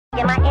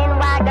Get my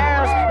NY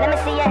girls, let me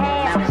see your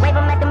hands. Wave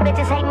them at them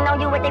bitches hating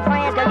on you with their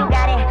friends. Girl, you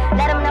got it.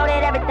 Let them know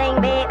that everything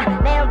big.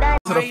 Nail done.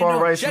 To the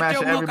far right,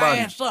 smashing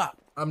everybody.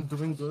 I'm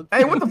doing good.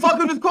 Hey, what the fuck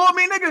you just called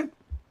me, nigga?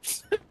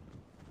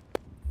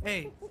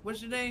 Hey,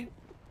 what's your name?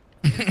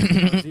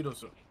 Zito,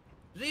 sir.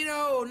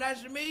 Zito,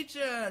 nice to meet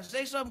you.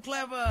 Say something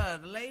clever.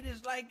 The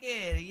ladies like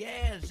it.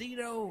 Yeah,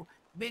 Zito,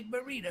 big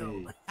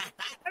burrito.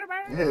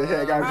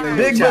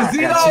 Big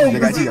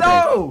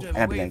burrito.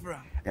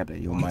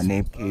 Yo, my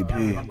name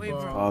KP.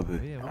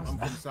 I'm from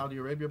Saudi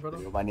Arabia, brother.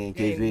 Yo, my name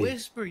Hey, KP.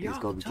 whisper. Y'all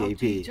can talk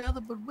to each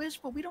other, but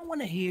whisper. We don't want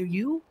to hear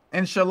you.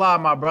 Inshallah,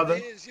 my brother.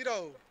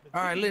 All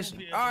right,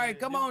 listen. All right,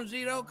 come on,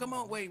 Zito. Come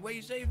on. Wait, where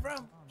you say you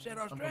from? Said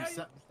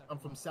Australia? I'm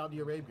from Saudi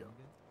Arabia.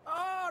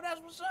 Oh,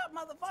 that's what's up,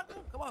 motherfucker.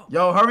 Come on.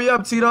 Yo, hurry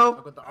up, Tito. I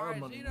got the All right,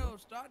 arm money. Zito,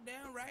 start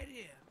down right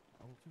here.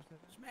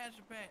 Smash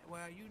the pack.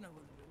 Well, you know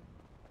what to do.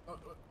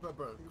 Bro,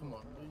 come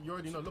on. You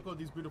already know. Look at all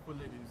these beautiful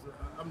ladies.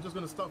 I'm just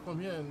gonna start from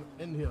here and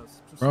end here.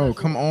 Bro,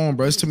 come on,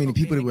 bro. It's too many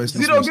people to waste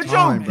this Tito, much get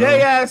time, your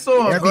gay ass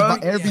on, bro.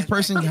 Every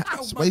person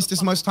waste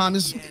this much time.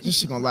 This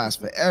shit gonna last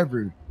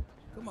forever.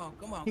 Come on,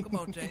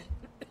 Jay.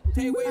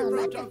 Tay, where you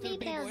from? Talk to the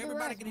people.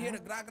 Everybody can hear the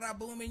gra-gra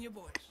boom in your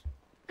voice.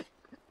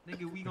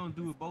 Nigga, we gonna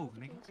do it both,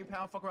 nigga.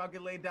 Pound fucker, I'll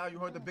get laid down. You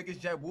heard the biggest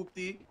jet,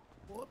 whoop-dee.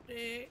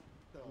 Whoop-dee.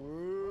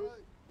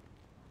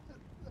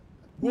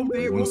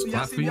 Whoop-dee, whoop-dee.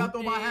 Y'all see me? I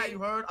thought my hat, you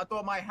heard? I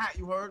thought my hat,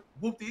 you heard?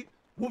 Whoop-dee,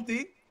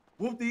 whoop-dee,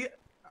 whoop-dee.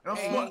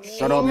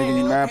 Shut up, nigga,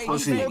 you mad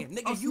pussy.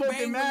 Nigga, you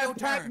bang with your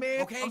turn,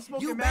 okay?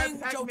 You bang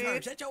with your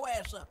turn. Shut your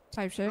ass up.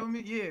 Type shit.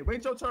 Yeah,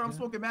 wait your turn. I'm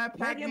smoking mad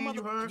Pac-Man,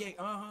 you heard?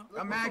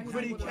 I'm mad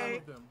Gritty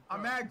K.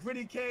 I'm mad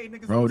Gritty K.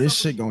 Niggas, bro, this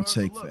shit gonna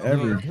take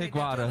forever. You a dick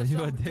rider.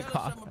 You a dick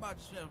rider.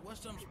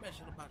 What's something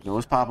special about you? Yo,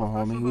 what's poppin',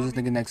 homie? Who's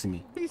this nigga next to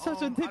me? He's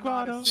such a dick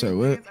rider. So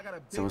what?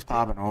 So what's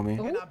poppin', homie?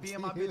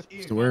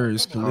 It's the word.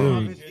 It's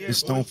Khalil. It's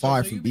Stone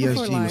Fire from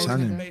BSG. What's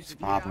happening? What's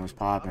poppin'? What's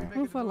poppin'?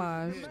 Who for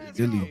live?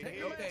 Dilly.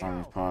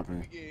 What's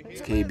poppin'?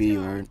 It's KB,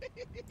 you heard?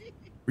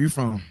 Where you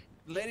from?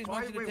 Ladies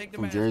want you to take the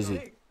From mask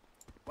Jersey.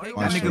 off.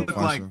 That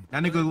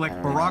nigga look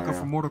like Baraka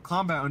from Mortal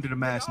Kombat under the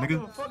mask,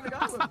 nigga.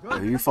 Yo,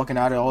 you fucking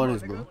out of all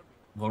this, bro.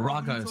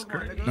 Baraka is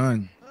crazy.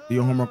 None. Do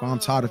your homework. I'm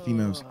tired of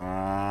females.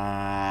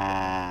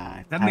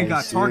 That nigga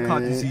got Tarkot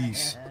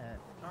disease.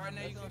 All right,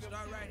 now you're gonna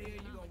start right here.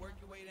 You're gonna work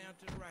your way down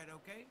to the right,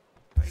 okay?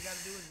 All you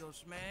gotta do is go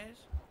smash.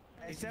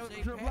 I'm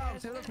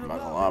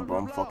not gonna lie, bro.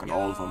 I'm fucking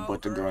all of them,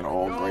 but the girl in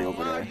all gray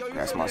over there.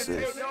 That's my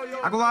sis.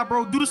 I gonna lie,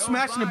 bro. Do the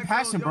smashing and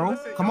passing, bro.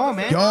 Come on,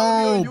 man.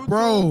 Yo,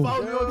 bro.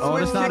 Oh,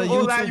 it's not a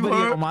YouTube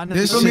video, man.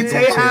 This shit gonna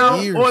take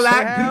years. All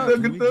that.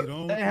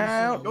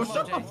 Yo,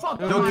 shut the fuck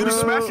up. Yo, do the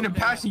smashing and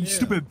passing, you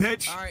stupid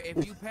bitch. All right,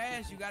 if you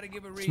pass, you gotta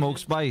give a reason. Smoke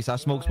spice. I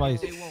smoke spice.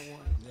 They want one.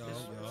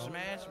 Just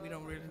smash. We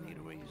don't really need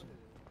a reason.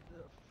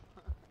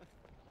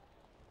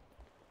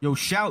 Yo,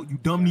 shout, you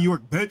dumb New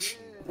York bitch.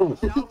 Y'all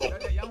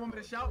want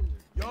me to shout?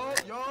 Yo.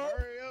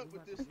 Hurry up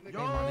with this nigga.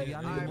 Yo, I need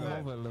to move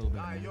over a little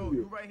bit. Yo,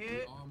 you right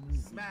here.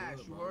 Smash.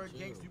 You heard,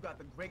 Gangsta. You got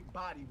the great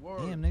body. Word.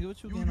 Damn, nigga,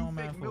 what you getting on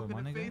mad for, milk my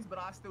in the nigga? face, but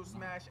I still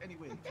smash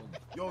anyway.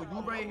 Yo,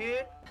 you right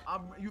here.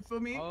 You feel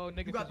me? Oh,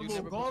 nigga, you got the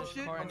little golf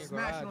shit. I'm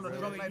smashing on the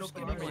drunk night off the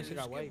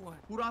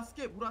Who do I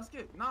skip?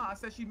 Nah, I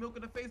said she milk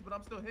in the face, but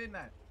I'm still hitting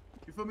that.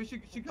 You feel me? She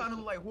kind of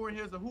look like Horn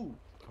Here's a Who.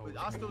 But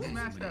I still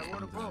smash that.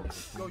 Word of bro.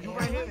 Yo, you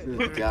right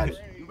here. Got it.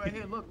 You right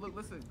here. Look,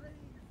 listen.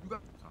 You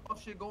got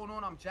shit going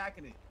on. I'm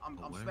jacking it. I'm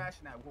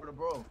smashing that. Word of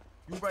bro.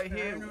 You right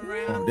here.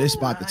 Oh, this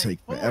about to take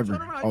forever.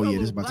 Oh yeah,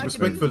 this about to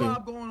take forever.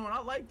 Going on. I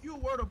like you.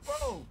 Word of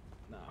bro.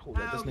 Nah, who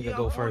let this nigga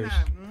go first?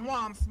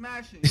 I'm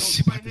smashing. This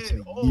shit about to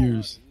take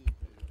years.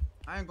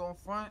 I ain't going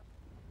front.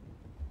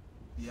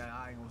 Yeah,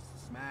 I ain't gonna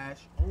smash.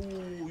 Oh,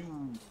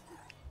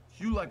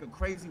 you like a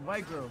crazy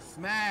white girl.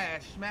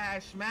 Smash.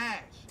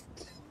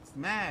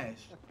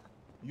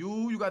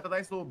 You got the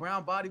nice little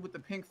brown body with the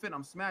pink fit.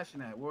 I'm smashing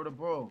that. Word of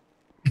bro.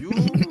 You,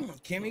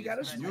 Kimmy got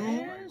a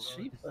smash.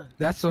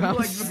 That's what I'm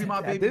like you be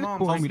my baby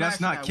mom. Homie, that's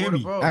not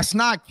Kimmy. That's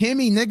not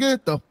Kimmy,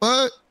 nigga. The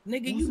fuck?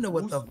 Nigga, you know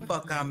what the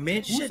fuck I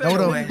meant. Shit, Know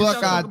the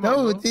fuck I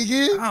know,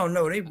 nigga. I don't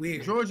know. They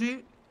weird.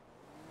 Georgie,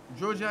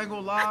 I ain't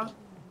gonna lie.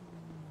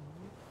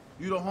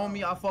 You the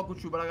homie. I fuck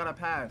with you, but I gotta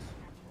pass.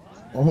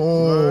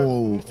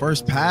 Oh,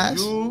 first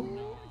pass?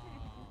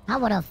 I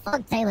would've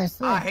fucked Taylor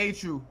Swift. I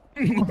hate you.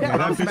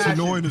 That bitch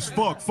annoying as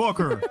fuck. Fuck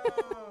her.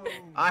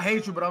 I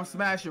hate you, but I'm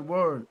smashing.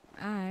 Word.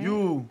 Alright.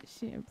 You.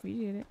 Shit,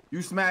 appreciate it.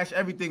 You smash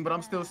everything, but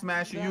I'm still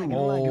smashing you.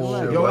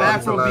 Oh, Yo,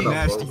 Afrobeats.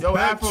 nasty Yo,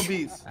 bitch.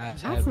 Afrobeats.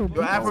 Afrobeat.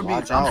 Yo, Afrobeats.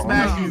 Watch I'm out.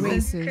 smashing you.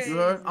 Racist. You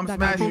heard? I'm That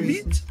smashing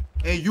you. Afrobeat.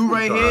 And you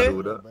right here,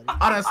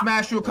 I done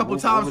smashed you a couple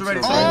times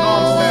already, so you know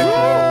I'm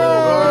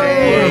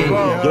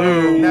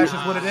smashing you. That's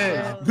just what it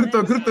is.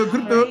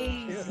 Grutta.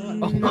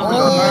 Okay.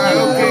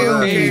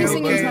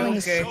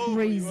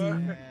 Crazy.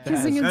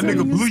 That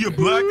nigga blew your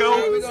black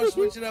out. We're gonna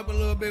switch it up a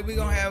little bit. We're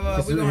gonna have one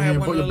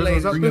of the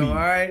ladies go. All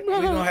right,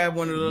 we're gonna have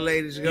one of the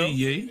ladies go.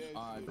 Yeah.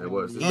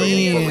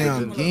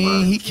 Damn,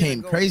 gang, he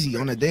came crazy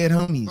on the dead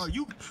homies.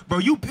 Bro,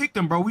 you picked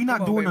him, bro. We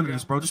not doing none of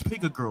this, bro. Just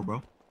pick a girl,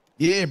 bro.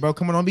 Yeah, bro.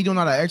 Come on, don't be doing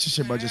all that extra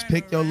shit, bro. Just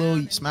pick your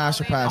little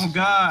smasher pass. Oh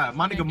God,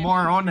 my nigga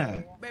Mar on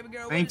that.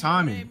 Same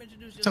timing.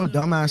 Shut your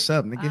dumb ass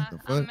up, nigga. The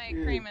fuck?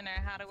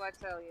 How do I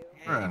tell you?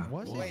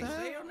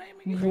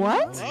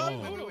 What?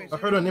 I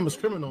heard her name was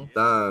Criminal.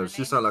 Damn,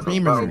 she sound like a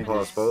battle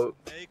pass,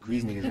 folks.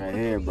 These niggas right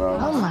here, bro.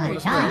 Oh my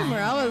god.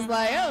 I was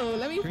like, oh,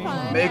 let me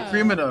find Make out.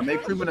 Criminal,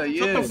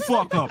 yeah. Shut the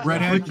fuck up,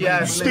 redhead. Freaky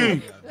ass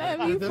Stink. Let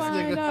me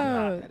find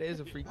out. That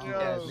is a freaky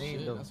ass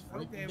name, though.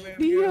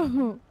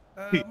 Yo.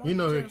 You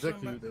know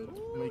exactly who that is.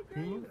 Make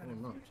Criminal or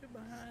not?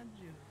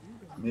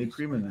 Make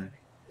Criminal.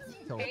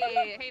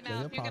 Hey,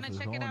 now if you're gonna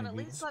check it out, at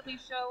least let me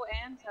show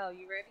and tell.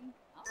 You ready?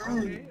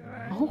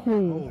 Oh.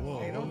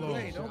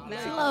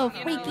 Slow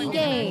freaky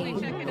game.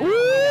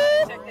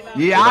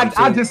 Yeah,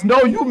 I just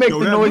know you make the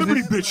noises.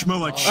 Liberty bitch smell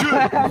like shit.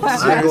 I ain't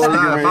gonna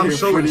lie, if I'm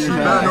showing she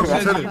bad, don't be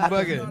telling.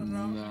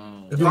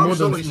 If I'm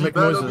showing she bad,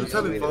 don't be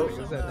telling, folks.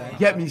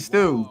 Get me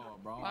still.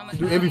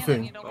 Do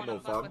everything. Come on,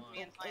 fam.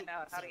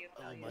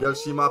 You gotta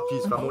see my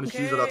piece, fam. Only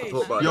she's allowed to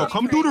talk about Yo, that.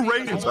 come do the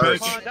ratings,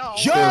 bitch.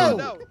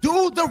 Yo,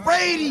 do the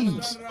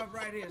ratings.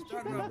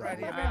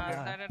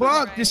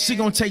 Fuck, this shit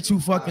gonna take too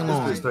fucking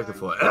long. This bitch taking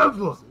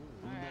forever.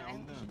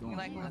 You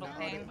like a little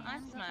pain? I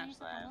smashed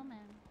that.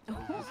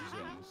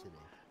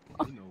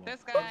 This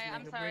guy,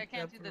 I'm sorry, I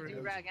can't do the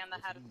do-rag and the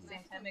hat at the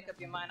same time. Make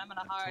up your mind. I'm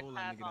gonna hard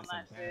pass on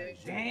that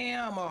shit.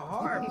 Damn, a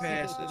hard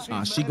pass.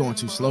 She going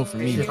too slow for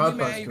me. You can't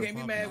be mad.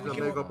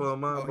 She make up her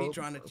mind, bro.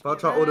 If I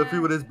try to order free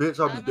with this bitch,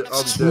 I'll be dead.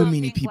 Too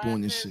many people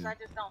in this shit. I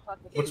just don't fuck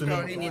with What's you.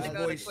 your You name? need to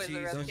go to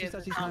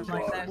Twizzler. Sounds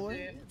like that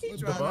shit.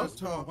 The boss?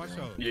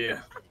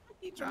 Yeah.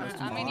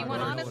 I mean, you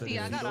want honesty?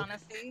 I got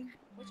honesty.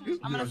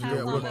 I'm gonna pass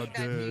on this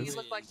guy. You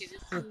look like you're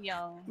just too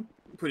young.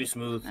 Pretty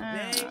smooth.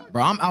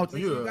 Bro, I'm out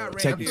Yeah. there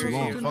taking too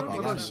long. Fuck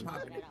all that shit.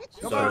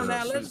 Come on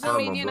now, let's I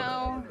mean, you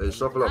know. Hey,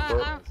 shuffle up,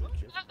 bro.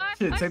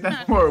 Shit, take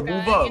that forward,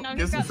 move up.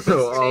 Get some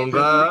Oh,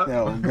 God.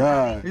 Oh,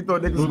 God. You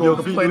thought niggas was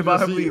gonna complain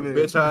about him leaving.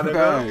 Bitch, I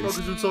nigga. What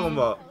are you talking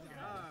about?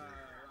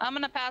 I'm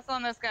gonna pass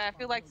on this guy. I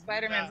feel like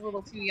Spider-Man's a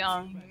little too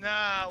young.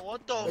 Nah,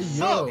 what the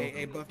Yo.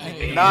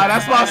 Nah,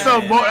 that's my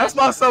son, Bo. That's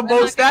my son,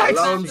 Bo Stacks.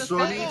 Allow him,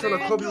 shorty. You trying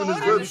to copy in his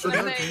web, shorty.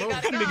 That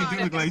nigga do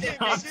look like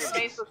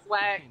face was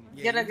whack.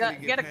 Get a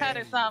cut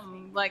or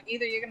something. Like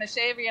either you're gonna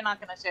shave or you're not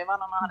gonna shave. I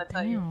don't know how to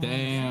tell you.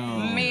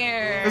 Damn.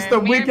 Mirror. It's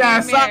the weak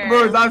ass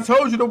sideburns. I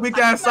told you the weak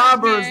ass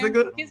sideburns,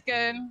 nigga. He's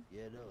good.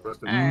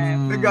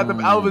 They got them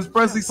Elvis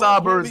Presley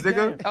sideburns,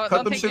 nigga.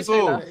 Cut them shits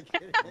off.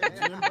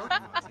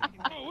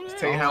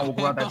 Tay Hound will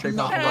go out that tray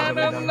pound.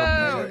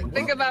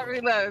 Think about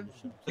reload.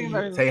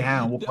 Tay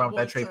Hound will go out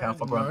that tray pound.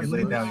 Fuck around and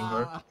lay down. You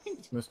heard?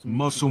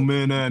 Muscle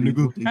man, that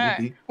nigga.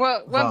 Alright.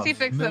 Well, once he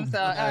fixes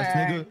himself,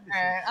 alright.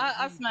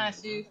 I'll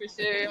smash you for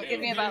sure.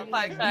 Give me about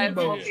 5 tries and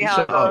we'll see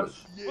how it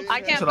goes.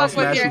 I can't fuck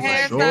with your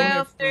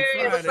hairstyle, sir.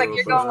 It looks like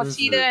you're going with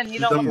Cheetah and you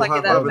don't look like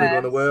you're that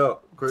bad.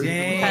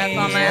 Pass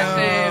on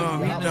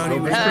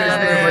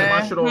that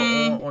My shit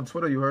on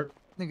Twitter. You heard?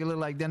 Nigga look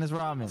like Dennis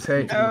Rodman.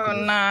 Oh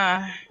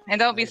nah, and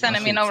don't be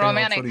sending me no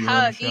romantic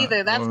hug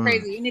either. That's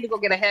crazy. You need to go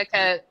get a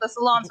haircut. The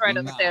salon's right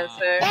upstairs,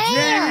 sir.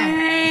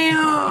 Damn.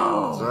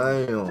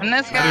 And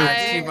this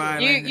guy,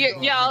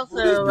 you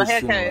also a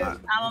haircut. I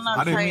don't know.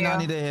 I didn't mean I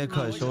need a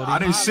haircut, shorty. I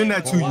didn't send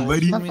that to you,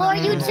 lady. Before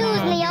you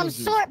choose me, I'm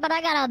short, but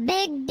I got a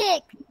big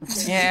dick.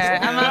 Yeah,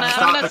 I'm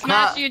gonna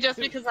smash you just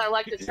because I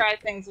like to try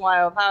things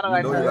wild. How do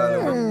I tell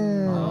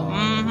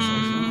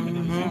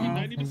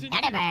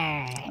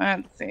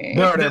Let's see.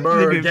 Dirty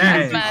Bird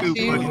Gang.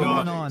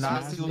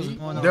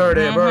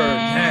 Dirty Bird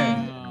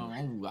Gang.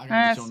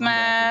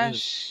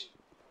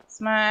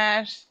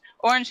 Smash.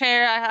 Orange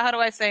hair. How do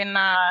I say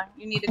nah?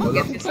 You need to go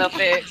get yourself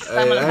fixed. Hey,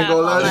 I ain't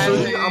gonna lie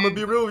to you. I'm gonna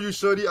be real with you,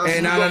 shorty.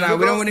 Hey, no.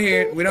 We don't want to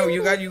hear it. We don't.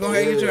 You gonna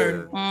have your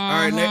turn. All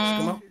right, next.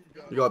 Come on.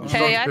 You gotta be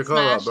strong to pick her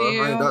up, bro. I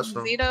ain't that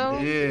strong.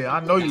 Yeah, I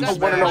know you.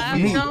 One and off for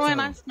me.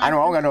 I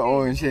don't got no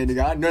orange hair,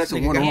 nigga. I know that's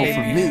a one and off for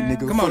me,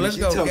 nigga. Come on, let's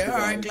go. Okay, all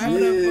right, clap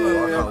it up.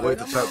 I can't wait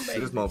to chat to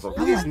this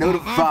motherfucker. He's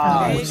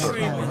notified.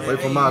 Wait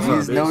for my time.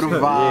 He's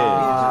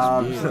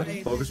notified.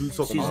 She's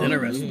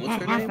interested.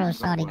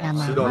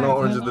 She don't know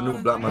orange is the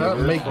new black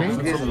man. Make cream.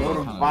 He's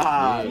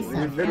notified.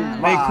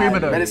 Make cream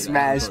of Better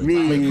smash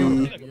me.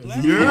 You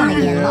hear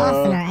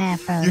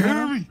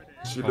me?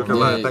 She looking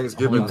like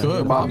Thanksgiving.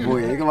 Look at my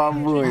boy. My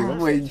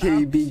boy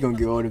KB gonna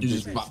get all the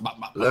bitches.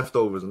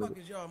 Leftovers, nigga.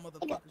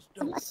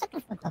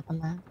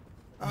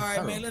 All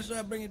right, man. Let's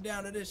bring it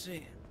down to this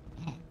shit.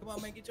 Come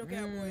on, man. Get your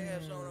cowboy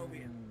ass on over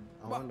here.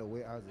 Come on,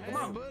 come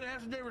on. Bud,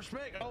 have some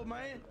respect, old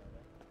man.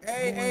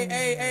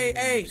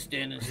 Hey.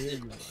 Standing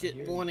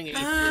shit warning.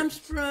 I'm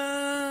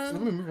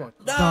sprung.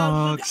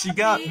 Dog, she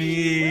got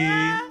me.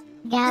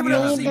 Got me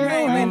doing.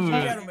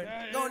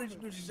 Go and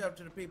introduce yourself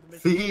to the people.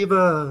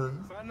 Fever.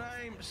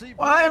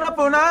 Wine up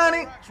on 90.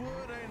 I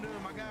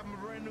got my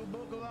brand new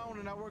book alone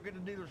and I work at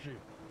the dealership.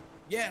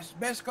 Yes,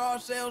 best car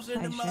sales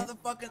in the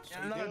motherfucking.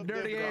 I'm not a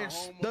dirty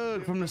ass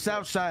thug from the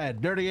south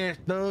side. Dirty ass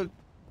thug.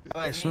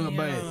 I smell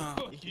bad.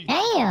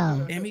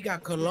 Damn. Damn, he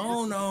got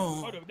cologne on.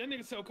 Hold up, that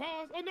nigga sell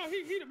cars? Oh no,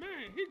 he the man.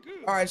 He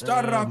good. All right,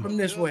 start it off from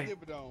this way.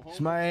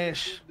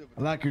 Smash.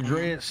 I like your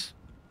dress.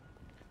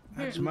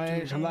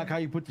 Smash. I like how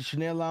you put the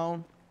Chanel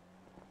on.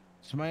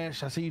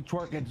 Smash. I see you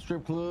twerk at the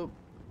strip club.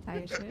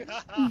 Tight shit.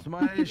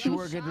 Smash. You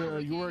work at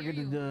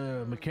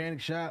the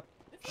mechanic shop.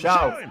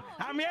 Shout.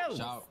 I'm yelling.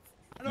 Shout.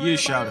 You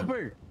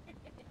shouting.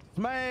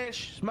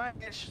 Smash, smash,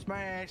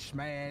 smash,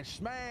 smash,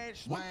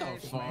 smash, What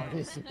the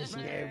fuck?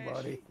 Yeah,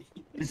 buddy.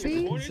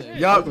 See?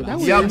 Yup,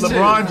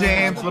 LeBron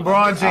James.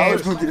 I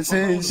was gonna do the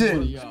same shit.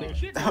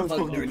 I was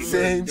gonna do the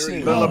same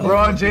shit. The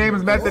LeBron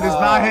James method is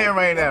not here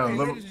right now.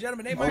 Ladies and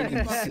gentlemen, they might be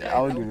fucking. I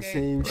was doing the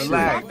same shit.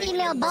 Relax.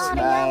 Female ball in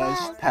your Smash,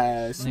 mouth.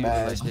 pass, smash,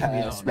 pass,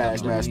 smash, smash,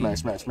 smash, smash,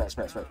 smash,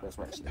 smash, smash,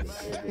 smash.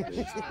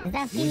 Is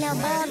that female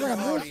ball with a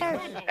blue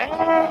shirt?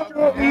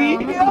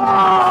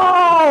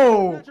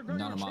 Yo!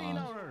 Not in my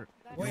eyes.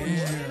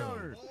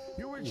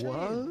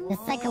 The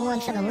second one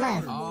to the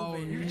left. Oh,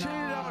 You cheated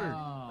on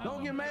her.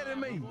 Don't get mad at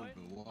me.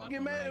 Don't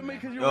get mad at me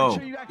because you Yo,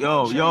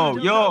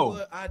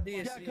 I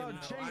did see him.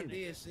 I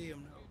did see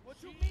him.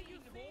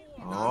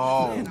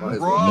 Oh,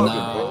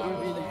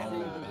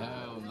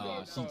 Hell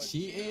no. She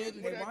cheated.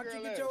 Hey, why don't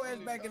you get your ass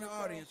back in the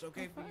audience,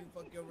 okay? For you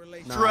fuck your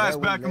relationship. Get your ass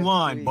back in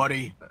line,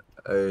 buddy.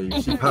 Hey,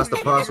 she passed the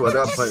password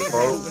at that point,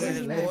 folks.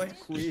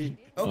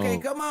 Okay,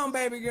 come on,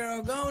 baby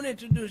girl. Go and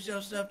introduce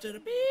yourself to the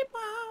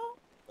people.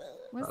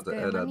 What's to good?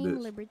 add My that name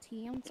bitch.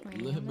 Liberty. I'm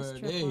 20. I'm a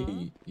stripper.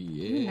 Liberty.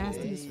 You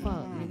nasty as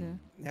fuck, nigga.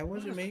 That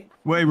wasn't me.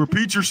 Wait,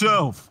 repeat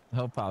yourself.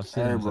 Help out.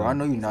 Hey, bro, I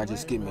know you're not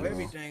just skipping me, bro.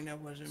 Everything that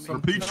wasn't me.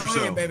 Repeat Come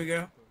yourself. in, baby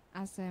girl.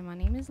 I said my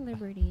name is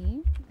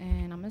Liberty,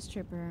 and I'm a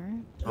stripper.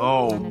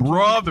 Oh, I'm a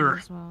brother.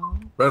 as well.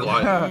 Red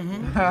light.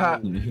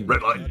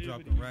 Red light. You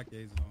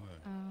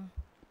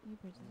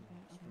bitches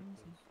back. Okay, let me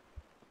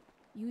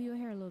see. Your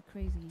hair a little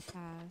crazy,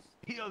 Pass.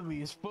 He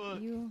ugly as fuck.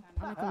 You,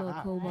 I like a little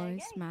cowboy,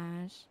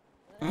 Smash.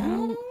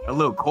 A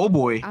little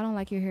cowboy. I don't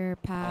like your hair,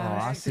 Oh, I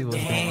Pass. see what's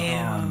going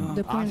on.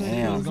 The point is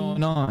What's crazy.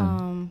 going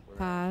on?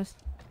 Pass.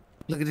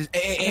 Look at this.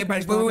 Hey,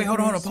 everybody, wait, hold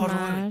on, pause.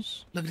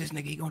 Smash. Look at this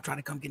nigga. He gonna try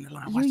to come get in the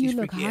line. Watch You these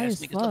look freaky high ass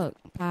as niggas. fuck,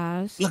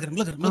 Pass. Look at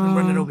him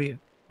running over here.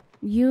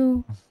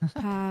 You,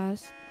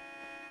 Pass.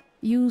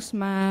 You,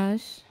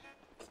 Smash.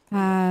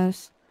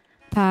 Pass.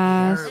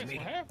 Pass.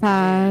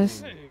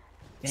 Pass.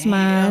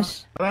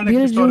 Smash.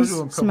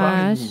 Beetlejuice,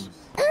 Smash.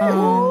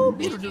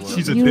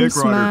 She's a You, dick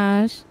rider.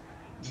 Smash.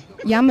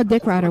 Yeah, I'm a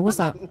dick rider. What's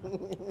up?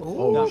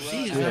 Oh,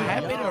 she's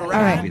happy to All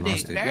ride right.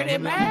 dick. Dirty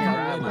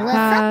man. What's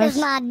up is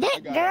my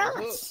dick, girl.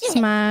 Shit.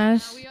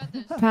 Smash.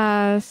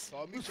 Pass.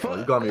 Oh,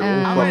 you got me all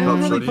Uh, fucked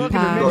up, shorty. You Go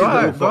got me all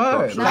ahead, fucked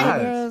up, go shorty. Nah,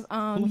 ahead. girls,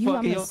 you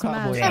got me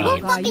smashed. Hey, who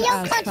fucking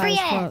your country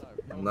ass?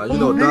 Nah, you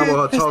know damn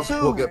well her child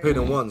support get paid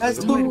in ones. That's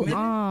nigga. two.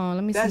 Oh,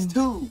 let me That's see.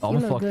 two. I'm You gonna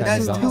look fuck good. that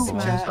That's nigga two. up, man.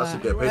 That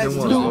shit get paid in That's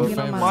ones, two. bro. Get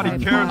on my Nobody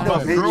side. cares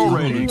about Hey, girl you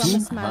ratings. You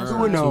know,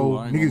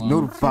 niggas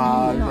know the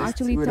vibes. No,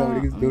 actually, You know,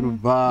 thought- niggas know the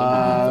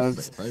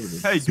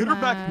vibes. Hey, get her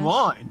back in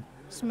line.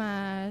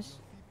 Smash.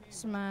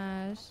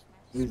 Smash.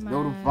 Niggas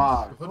know the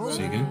Smash.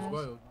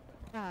 vibes.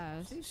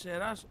 Pass. She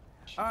said,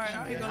 all right,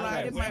 I ain't gonna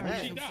lie. There might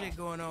be some shit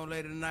going on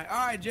later tonight. All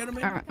right,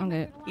 gentlemen. All right, I'm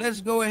good.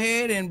 Let's go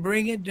ahead and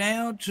bring it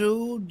down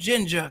to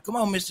Ginger. Come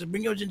on, mister.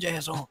 Bring your ginger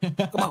ass on.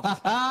 Come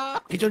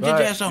on. Get your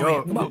ginger ass on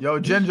here. Come on. Yo,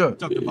 Ginger.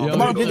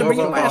 Come on, Ginger. Bring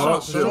your ass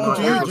on.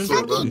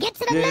 Chucky, get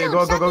to the Yeah,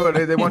 middle. go.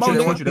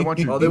 They want you. They want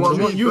you. Oh, they want They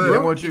me, want you. bro. They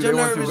want you. Get They your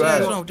want you. nervous Go ass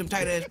ahead. on with them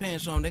tight ass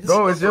pants on, nigga.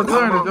 Go, it's your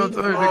turn. It's your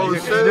turn. Oh,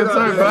 It's shit. your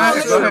turn. Go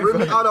ahead. Go ahead. Rip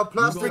me out of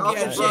plastic. Freaky I'm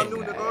ass brand shit.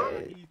 new,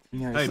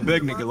 nigga. Hey,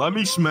 big nigga, let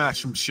me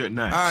smash some shit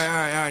next. All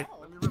right.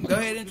 Go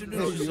ahead and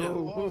introduce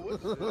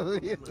yourself.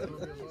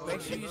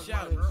 Make sure you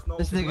shout.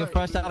 This nigga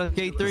fresh out of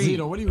K3.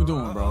 Zito, what are you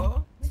doing,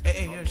 bro?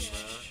 Hey,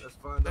 shh. Let's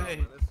find out,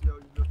 man. Let's see how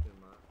you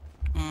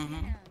looking,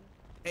 man.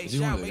 Hey, Is he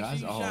shout. one of the Make sure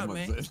guys? you Oh, shout, my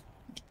man. bad.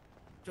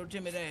 Your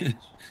timid ass.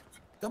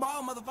 Come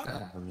on,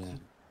 motherfucker.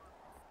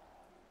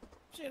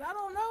 Shit, I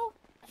don't know.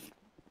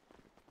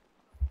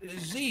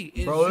 Is Z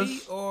Bro,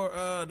 Z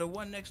or the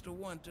one next to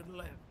one to the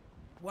left?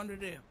 One of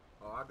them.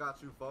 Oh, I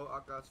got you, folks. I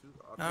got you.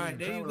 All right,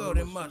 there you Tell go, them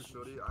them what muscles. shit,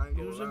 shorty. I ain't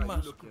gonna Use lie. them You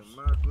muscles. looking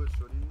mad good,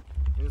 shorty.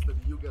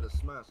 Instantly, you get a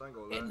smash. I ain't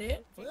gonna lie. In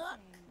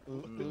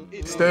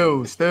there.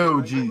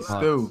 Still, G,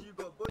 still.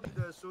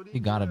 He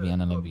gotta be on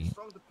LMB.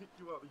 Strong to pick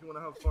you up if you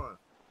wanna have fun.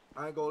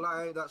 I ain't gonna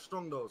lie, I ain't that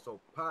strong though. So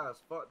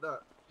pass, fuck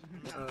that.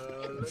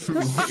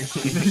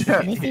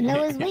 At least he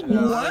know his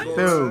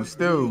weakness.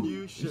 Still.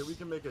 You shit, we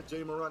can make a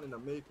J Morant in the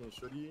making,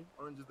 shorty.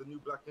 Orange is the new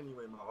black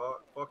anyway, my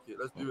heart. Fuck it,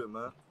 let's do it,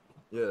 man.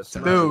 Yeah,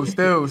 Still.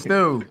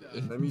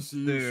 Let me see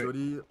you,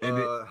 shorty.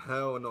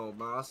 Hell no,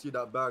 man. I see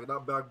that bag.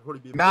 That bag would probably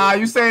be. Nah,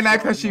 you saying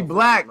that cause she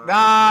black.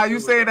 Nah, you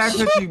saying that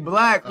cause she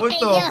black. What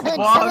the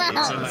fuck?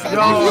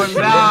 Yo,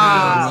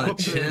 nah.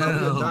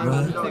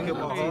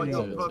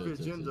 Yo,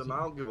 perfect ginger, man.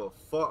 I don't give a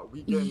fuck.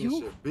 We getting this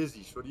shit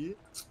busy, shorty.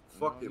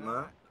 Fuck it,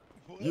 man.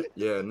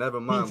 Yeah, never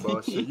mind,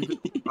 bro. Shit,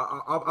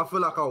 I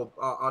feel like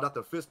I'd have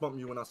to fist bump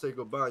you when I say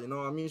goodbye. You know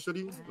what I mean,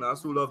 shorty? Nah,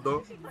 that's who love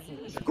though.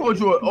 Called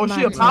you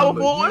she a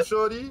powerful one? You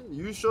shorty?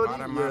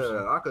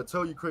 Yeah, I could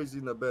tell you crazy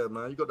in the bed,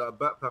 man. You got that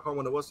backpack. I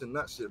wonder what's in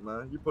that shit,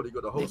 man. You probably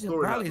got the whole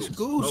story. Probably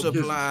school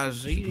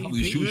supplies.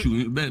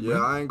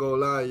 Yeah, I ain't gonna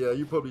lie. Yeah,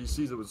 you probably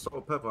seasoned with salt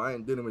and pepper. I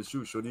ain't dealing with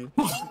you, shorty.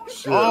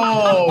 Shit.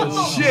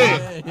 Oh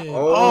shit.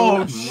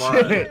 Oh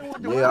shit.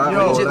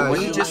 Yeah,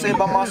 what you just say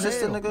about my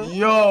sister, nigga?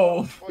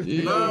 Yo.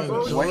 Nah,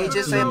 bro, what you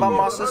just say about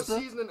my sister?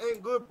 Seasoning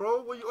ain't good,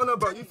 bro. What you on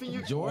about? You think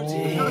you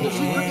Georgie?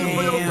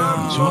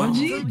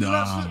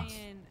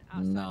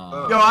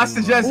 Nah. Yo, I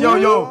suggest yo,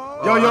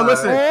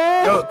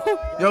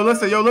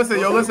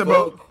 listen,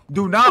 bro.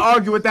 Do not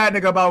argue with that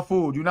nigga about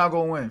food. You're not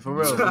gonna win, for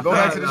real. Go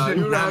back to the shit.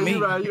 You right.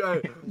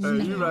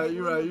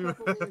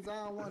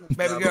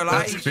 Baby girl,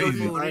 I eat your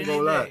food. I ain't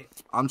gonna lie.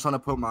 I'm trying to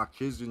put my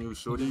kids in you,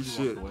 shorty.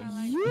 Shit.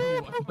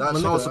 That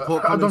show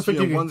support coming to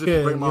you and ones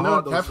that break my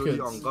heart, though, shorty.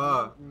 On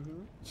God.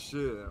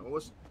 Shit.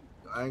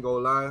 I ain't gonna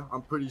lie.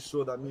 I'm pretty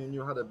sure that me and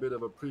you had a bit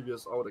of a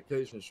previous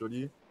altercation,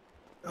 shorty.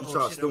 You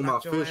try to steal my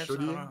fish,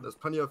 shorty. There's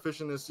plenty of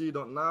fish in the sea.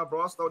 Nah,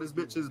 bro. I stole this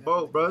bitch's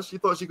boat, bro. She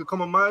thought she could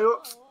come on my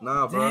yacht.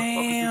 Nah, bro. What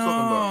you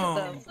talking about?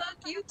 What the fuck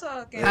you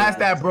talking? Pass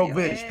that broke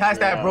bitch. Pass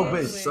that broke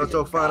bitch. Such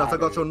a fine. I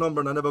took out your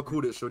number and I never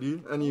called it,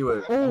 shorty.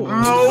 Anyway. Oh no!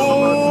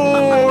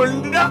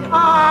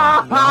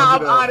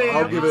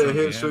 I'll give it a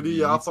hit, shorty.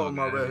 Yeah, I'll follow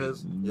my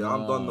redheads. Yeah,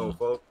 I'm done though,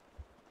 folks.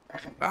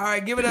 All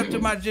right, give it up to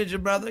my ginger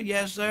brother.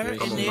 Yes, sir.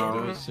 Come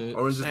on,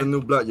 Orange is the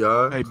new black,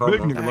 y'all. Hey,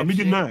 big nigga, let me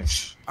get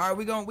nice. All right,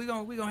 we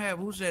gonna have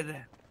who said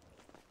that?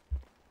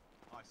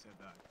 I said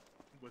that.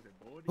 Was it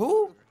Bodie?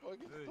 Who?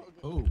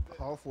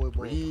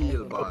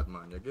 Real bad,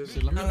 man. You get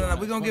it? No.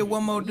 We gonna get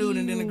one more dude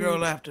and then the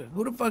girl after.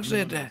 Who the fuck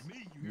said that?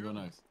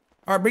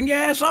 All right, bring your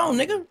ass on,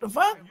 nigga. The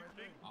fuck?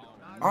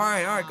 All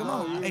right, come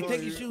on. Hey,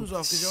 take your shoes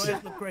off, cause your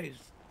ass look crazy.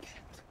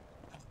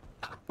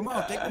 Come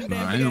on, take them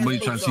damn ain't nobody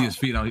trying to see his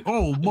feet out here.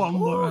 Oh, boy.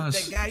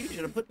 That guy, you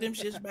should have put them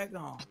shits back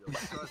on.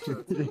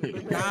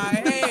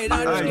 Hey,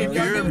 not just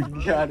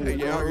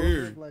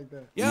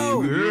Yo,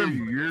 we hear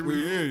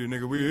you,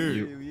 nigga. We hear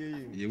you.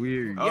 Yeah, we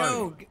hear you.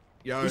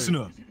 Yo, listen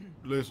up.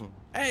 Listen.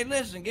 Hey,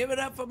 listen, give it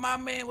up for my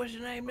man. What's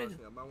your name, nigga?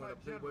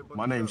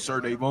 My name's Sir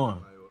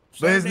Davon.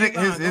 But his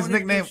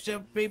nickname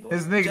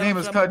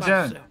is Cut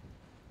Jen.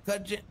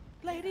 Cut Jen.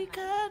 Lady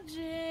Cut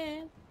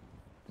Jen.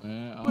 He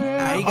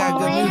got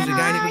good music.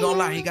 I ain't even gonna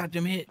lie. He got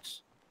them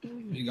hits.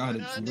 You got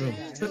it for real.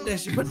 Put that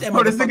shit. Put that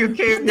Bro, this nigga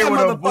came here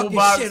with a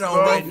boombox, shit on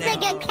bro. right This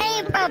now. nigga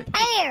came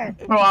prepared.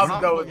 Bro, I'm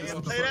done with this. Hey,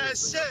 that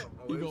shit.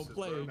 You gonna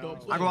play?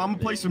 I'm gonna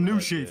play some new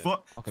shit.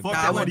 Fuck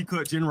that Lady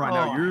Cut Jen right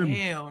now. You're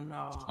Hell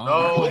no.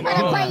 No. You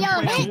better play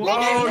your hit,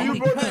 Oh, nigga. you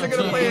brought this nigga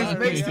to play his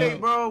mixtape,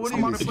 bro. What are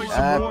you gonna play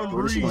some Warm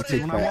Breeze?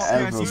 When I walk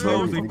past these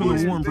hoes, they feel a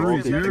Warm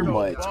Breeze. You hear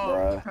me?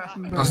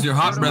 That's your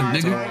hot breath,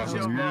 nigga.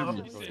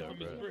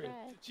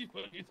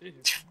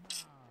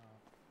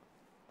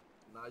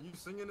 Nah, you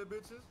singing the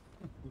bitches?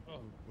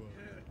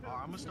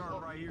 I'm gonna start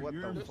right here. What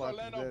the fuck is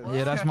that?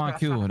 Yeah, that's my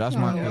cue. That's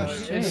my cue.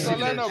 It's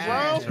Orlando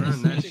Brown?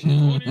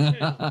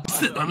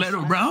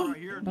 Orlando Brown?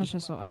 That's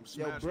just so.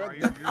 Yo, bro,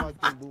 that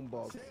fucking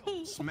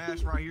boombox.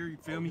 Smash right here, you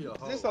feel me? Is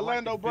this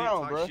Orlando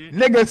Brown, bro?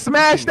 Nigga,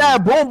 smash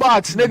that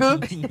boombox, nigga.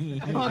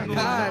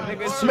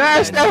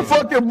 Smash that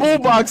fucking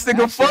boombox,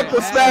 nigga. Fuck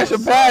the smash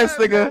and pass,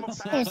 nigga.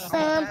 There's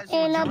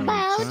something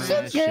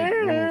about you,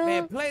 girl.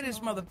 Man, play this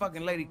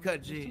motherfucking Lady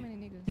Cut G.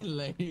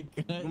 Lady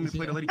Cut Want me to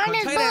play the Lady Turn Cut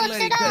this Jen? Play that Lady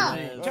bullshit Cut off.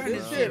 G. Turn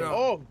this shit off.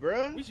 Oh,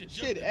 bro.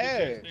 Shit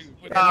ass.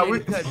 Nah, we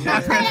Play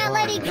that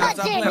Lady Cut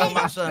Stop Jen, playing with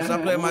my nigga. son.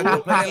 Stop playing with my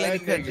play that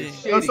Lady Cut G.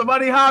 Yo,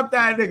 somebody hop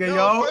that nigga, Yo,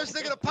 yo. first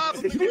nigga to pop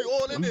it, we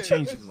all in there.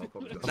 Change this. Not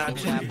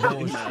Play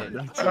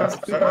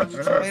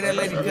that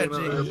Lady Cut G.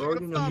 Bro, you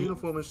in your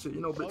uniform and shit.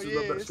 You know bitches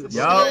love that shit.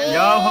 Yo.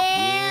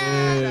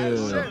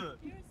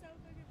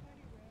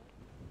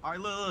 All right,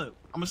 look.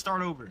 I'm gonna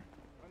start over.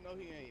 I know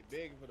he ain't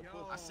begging for the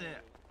pussy.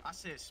 I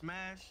said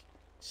smash.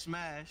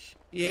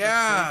 Yeah. You know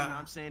what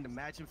I'm saying? The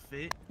matching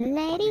fit.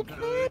 Lady Cut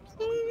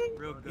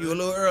Real good. You a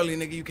little early,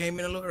 nigga. You came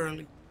in a little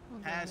early.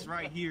 Pass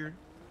right here.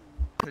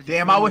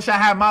 Damn, I wish I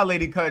had my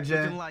Lady Cut Looking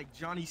Jen. like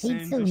Johnny Me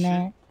Sins too, and shit.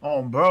 man.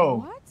 Oh, bro.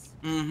 What?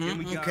 Then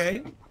we got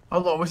Okay.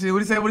 Hold on, what he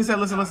say? Listen.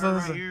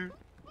 right here.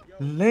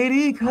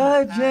 Lady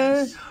Cut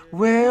Jen,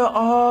 where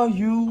are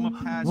you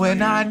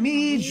when I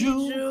need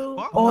you?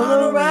 All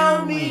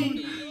around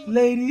me.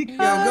 Lady Yo,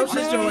 go Cut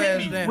sit your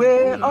ass Jen, down.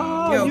 where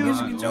are Yo, you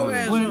get your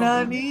ass when on.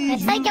 I need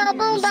And you? take your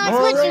boombox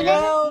All with you, nigga.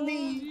 around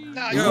me.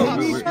 Nah, Yo,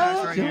 Lady Smash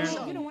Cut right Jen, here.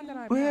 You're the one that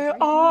I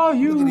where are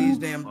you Look at these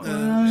damn when I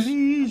thugs.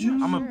 need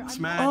you? I'm a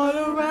smash. All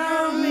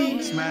around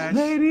me. Smash.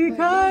 Lady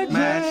Cut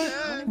Smash.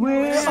 Jen,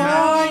 where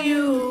Smash. are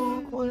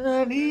you when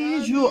I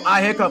need you?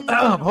 I hiccup. Hold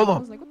I on.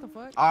 was like, what the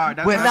fuck? All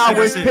right, When I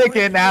was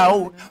picking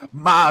out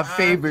my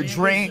favorite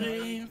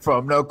drink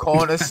from the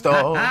corner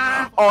store,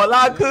 all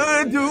I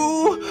could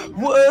do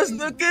was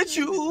look at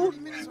you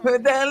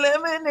with that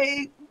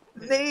lemonade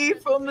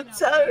from the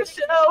top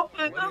shelf,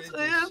 and I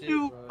said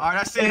you, All right,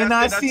 that's it. and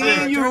I That's see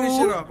it. Turn this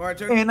shit you, off. All right,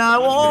 turn and I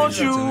want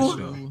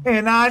you,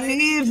 and I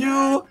need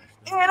you,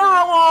 And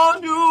I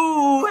want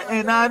you,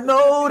 and I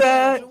know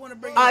that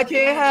I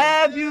can't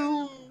have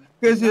you.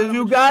 Cause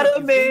you got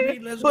a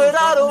man, but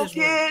I don't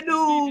care,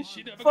 dude.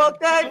 Fuck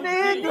that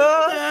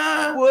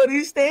nigga. What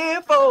he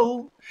stand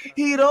for?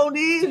 He don't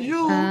need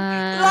you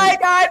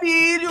like I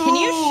need you. Can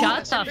you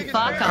shut the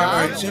fuck up?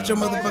 Alright, shut your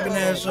motherfucking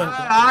ass up.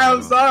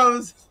 I'm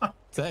sorry.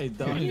 Say,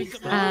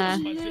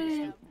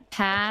 don't.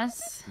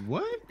 Pass.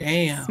 What?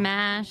 Damn.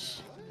 Smash.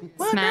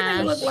 What?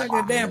 That nigga look like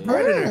a damn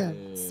predator.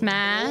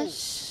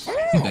 Smash.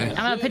 I'm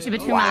gonna put you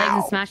between my legs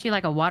and smash you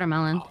like a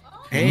watermelon.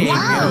 Hey.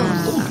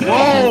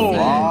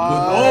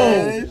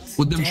 Whoa.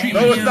 With them trees. No,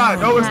 it's not.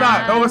 No, it's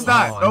not. No, it's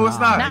not. No, it's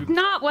not. That's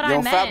not what I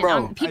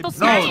meant. People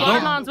smash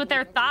watermelons with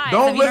their thighs.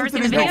 Don't Have you listen ever to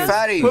seen these the videos?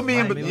 niggas. Put me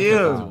in,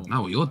 yeah.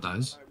 No, your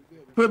thighs.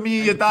 Put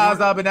me in your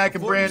thighs. I've been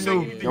acting brand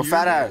new. Yo,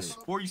 fat ass.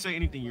 Before you say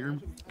anything, you hear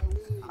me?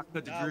 I cut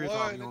the dreads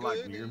off. You don't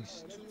like me, you hear me?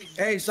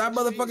 Hey, stop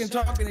motherfucking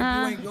talking if you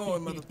ain't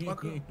going,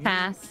 motherfucker.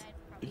 Pass.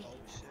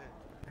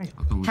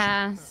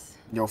 Pass.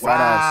 Yo,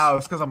 fat ass. Wow,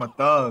 it's because I'm a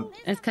thug.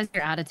 It's because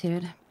your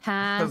attitude.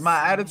 Pass. Because my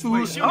attitude.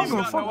 Wait, she I don't don't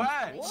give a got no fuck.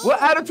 ass.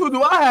 What attitude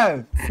do I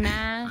have?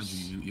 Smash.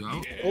 You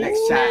out?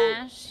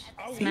 Smash.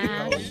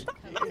 Smash.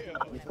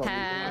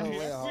 Pass.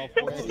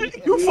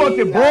 You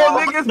fucking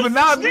bald niggas, but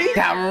not me.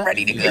 I'm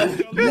ready to go.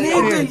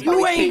 Nigga,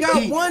 you ain't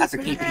got one That's a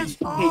pass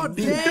all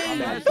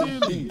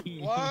day.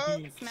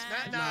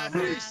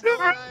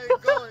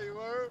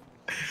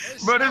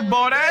 Bro, this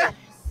bald ass.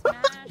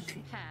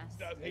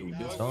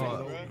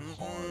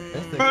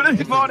 Bro,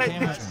 this bald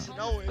ass.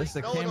 It's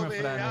the camera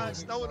for that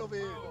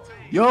nigga.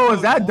 Yo,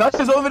 is that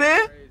Duchess over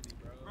there?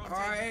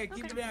 Alright, hey,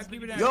 keep it down,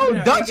 keep it down.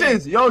 Yo,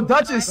 Duchess. Yo,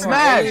 Duchess,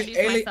 smash.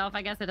 Myself,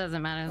 I guess it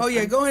doesn't matter. Oh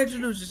yeah, go ahead and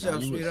introduce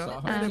yourself,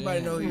 sweetheart.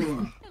 Everybody know who you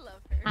are.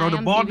 Bro, the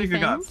am bald Baby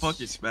nigga got Finch.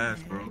 fucking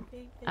smashed, bro.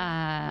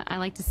 I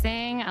like to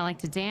sing. I like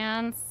to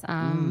dance.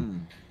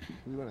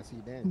 We wanna see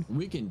dance.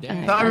 We can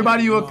dance. Tell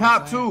everybody you a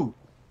cop too.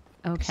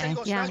 Okay,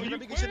 yeah. Let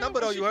me get your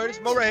number though. You heard?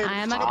 It's Mo right here. I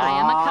am a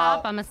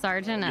cop. I'm a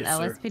sergeant at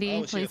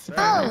LSPD Police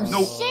Department.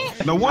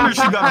 No wonder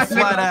she got a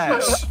flat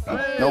ass.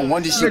 No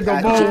wonder she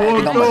got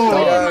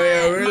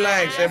Yeah,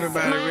 relax,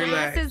 everybody, My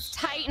relax. ass is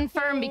tight and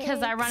firm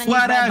because I run in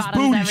Flat these red ass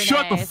bottoms booty, every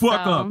shut the day,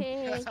 fuck so- up.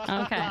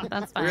 Okay,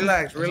 that's fine.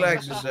 Relax,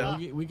 relax yourself.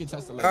 We can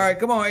test the All right,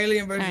 come on,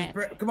 Alien versus. All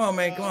right. Come on,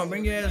 man, come on,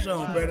 bring your ass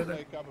on,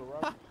 Predator.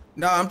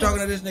 No, I'm talking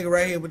to this nigga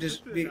right here with this.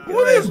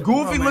 Who this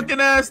goofy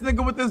looking ass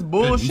nigga with this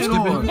bullshit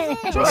on?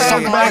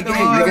 Suck my dick,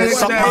 nigga.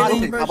 Suck my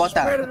dick. How about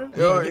that?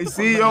 Yo, you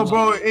see, yo,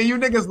 bro, and you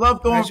niggas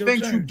love throwing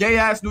finks, you gay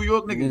ass New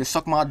York niggas. Nigga,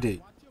 suck my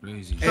dick.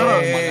 Crazy.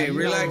 Hey,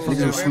 relax. Nigga,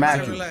 yourself, smack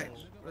everybody you. relax.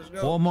 Let's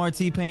go. One more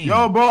T-Pain.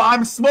 Yo, bro,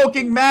 I'm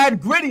smoking mad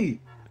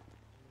gritty.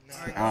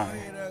 Go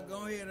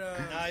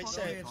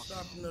ahead,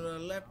 stop from the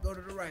left, go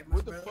to the right.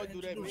 What the fuck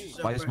do that mean?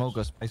 Spice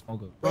smoker, spice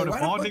smoker. Bro, the Why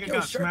bald fuck nigga your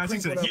got shirt smashed. He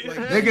crinkled said, up like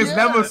yeah. that? Niggas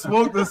never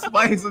smoked the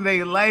spice in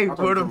their life,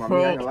 bro.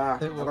 I ain't lie. I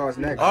thought it was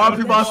next. All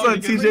people I saw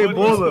TJ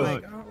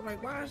Bowler.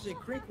 Like, why is it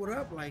crinkled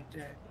up like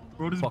that?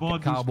 Bro, this Fucking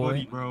bald dude's cowboy.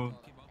 funny, bro. Look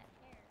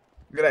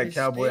at that It's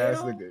cowboy ass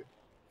stale? nigga.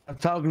 I'm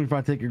talking if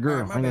I take your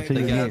girl. Alright, my I'm gonna bad. tell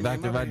you They got again.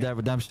 back to Red Dead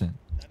Redemption.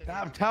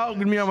 Stop talking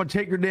to me. I'm gonna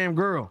take your damn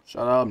girl.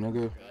 Shut up,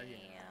 nigga.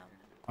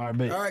 All right,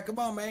 babe. All right, come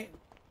on, man.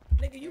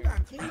 Nigga, you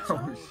got cleats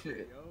on.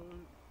 Shit.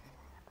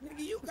 Nigga,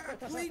 you got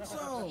cleats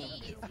on.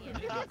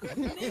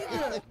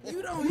 Nigga,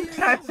 you don't hear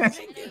that?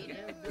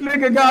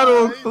 Nigga got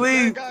on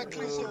cleats.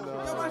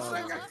 Yo, my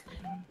son got.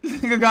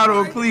 Nigga got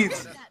on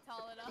cleats.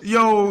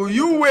 Yo,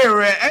 you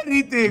wearing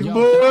anything, Yo,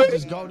 boy.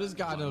 just go. This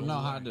guy don't know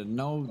how to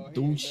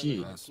do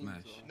shit.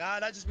 Smash. Nah,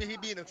 that just mean he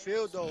be in the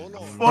field though. Hold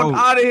on. Fuck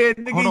out of here,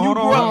 nigga. Hold You on,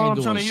 grew hold up. on.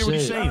 I'm trying to hear what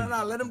he's shit. saying.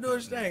 No, let him do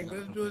his thing. Let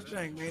him do his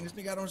thing, man. This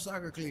nigga got on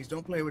soccer cleats.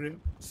 Don't play with him.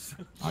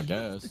 I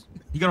guess.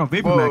 He got on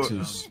Vapor Bro.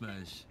 Maxes.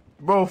 Smash.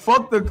 Bro,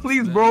 fuck the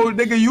cleats, bro.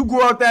 Nigga, you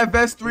grew out that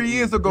vest 3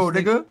 years ago,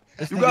 nigga.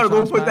 You gotta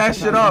go put that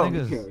shit up.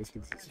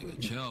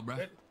 Chill, bro.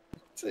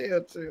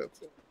 Chill.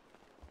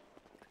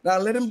 Now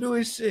let him do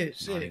his shit.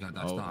 No, you got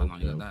that style. No,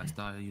 you got that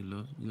style. You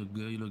look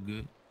good. You look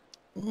good.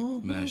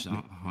 Smash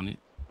on it.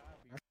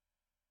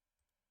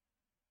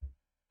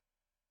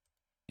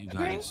 You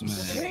got it.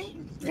 Smash.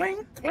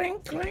 Clink.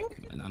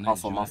 My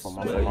fault.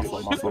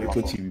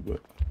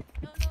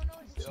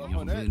 See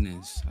your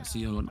business. I see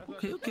your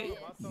okay.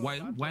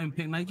 White and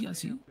pink Nike. I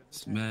see.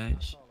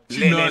 Smash.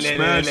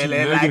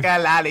 Like a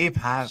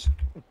lollipop.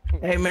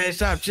 Hey man,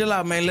 stop. Chill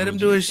out, man. Let him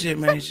do his shit,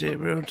 man. Shit,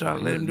 real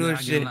talk. Let him do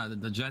his shit.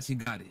 The dress, he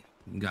got it.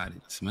 He got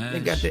it. Smash. They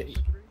got that.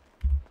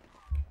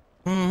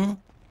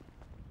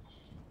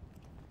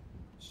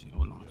 Shit,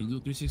 hold on. You do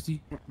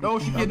 360? No,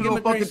 she can't Give do him a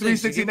a fucking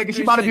 360, 360, nigga.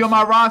 She about to be on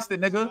my roster,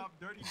 nigga.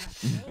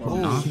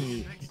 Nah.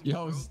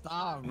 Yo,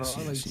 stop, bro.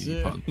 Like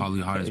shit.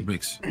 Probably hard as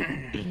bricks.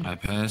 I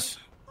pass.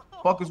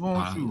 Fuck is wrong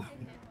with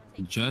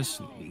you?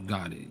 Just, you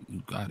got it.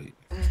 You got it.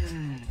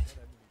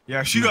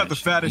 Yeah, she got the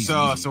fattest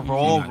ass over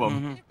all of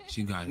them.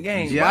 She got it.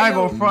 Gang, Yeah, I ain't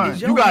gonna front.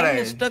 You got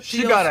it.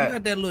 She got You it.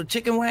 got that little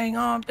chicken wing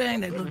arm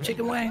thing, that little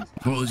chicken wing.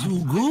 Bro, is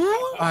you good?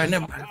 All right,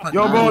 never mind.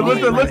 Yo, bro,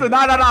 listen.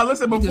 Nah.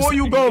 Listen, before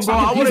you go, bro,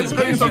 I want to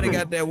tell you something.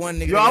 Got that one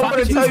nigga. Yo, I want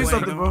to tell you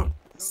something, bro.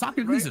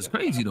 Soccer grease is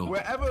crazy though.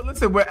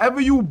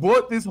 Wherever you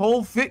bought this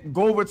whole fit,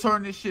 go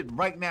return this shit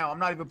right now. I'm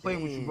not even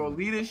playing with you, bro.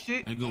 Leave this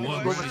shit. Go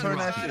return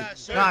that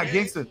shit. Nah,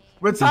 gangster.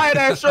 Retire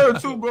that shirt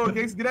too, bro.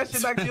 Gangster, get that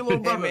shit back to your little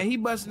brother. Hey, man, he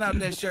busting out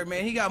that shirt,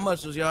 man. He got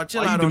muscles, y'all.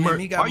 Chill out on him.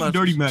 He got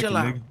muscles.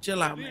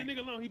 Chill out, man.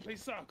 He play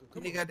soccer.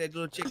 He got that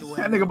little chicken.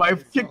 That nigga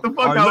might kick the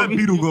fuck out Let of me.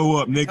 Beetle go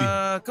up,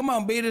 nigga. Come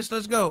on, Beatles,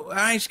 let's go.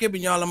 I ain't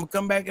skipping y'all. I'm gonna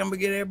come back. I'm gonna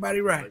get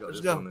everybody right. Let's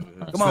go.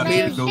 Come on,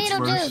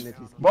 Beatles.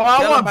 Bro,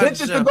 I want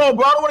bitches to go,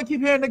 bro. I don't want to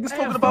keep hearing niggas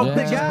talking about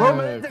bitches,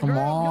 bro. Come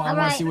on, I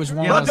want to see which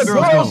one. Let the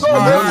girls go,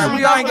 bro.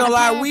 We ain't gonna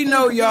lie. We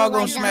know y'all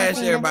gonna smash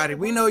everybody.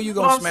 We know you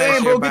gonna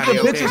smash everybody.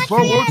 Get the bitches,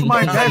 bro. What's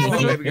my best,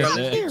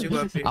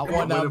 nigga? I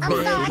want that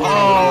bitch.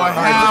 Oh,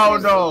 hell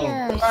no.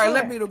 All right,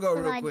 let Beetle go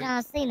real quick.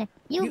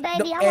 You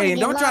baby, I Hey,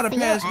 don't try to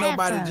pass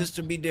nobody just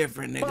to be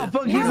different,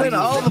 nigga. You let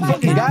all the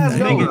fucking guys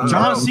go. Nigga,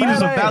 John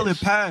Cena's a valid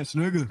pass,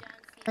 nigga.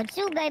 But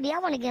you, baby, I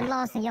want to get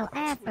lost in your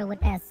afro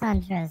with that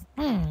sundress.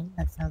 You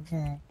look so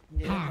good.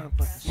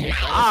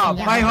 I'll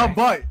bite her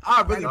butt.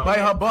 I'll really bite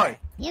her butt.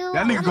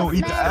 That nigga gonna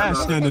eat the ass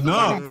standing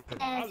up.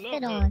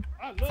 Fit on.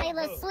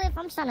 Taylor Swift,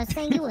 I'm trying to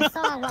sing you a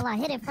song while I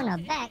hit it from the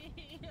back.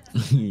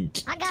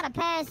 I gotta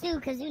pass you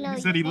because you know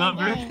He said he loved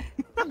her.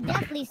 I'm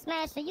definitely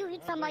smashing you. You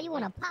talking about you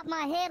want to pop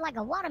my head like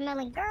a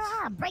watermelon? Girl,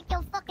 I'll break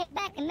your fucking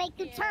back and make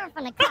you turn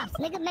from the cops.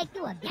 Nigga, make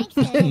you a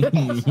gangster.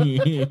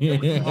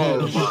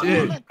 Oh,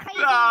 shit.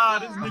 Nah,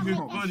 this nigga's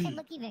funny.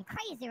 Look even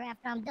crazier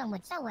after I'm done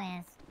with your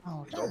ass.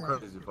 Oh,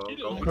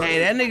 Hey,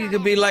 that nigga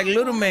could be like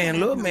Little Man.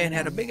 Little Man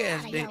had a big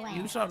ass dick.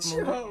 You saw the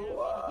movie.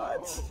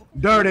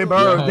 Dirty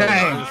Bird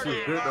Gang.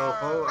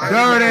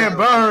 Dirty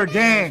Bird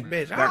Gang.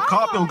 That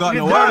cop don't got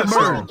no ass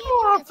on.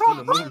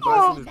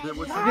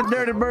 Get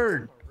Dirty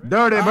Bird.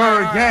 Dirty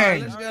Bird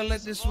Gang. Let's go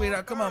let this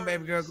sweetheart. Come on,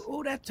 baby girl.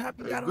 Oh, that top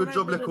you got on. Good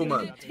job, little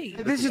man.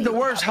 This is the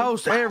worst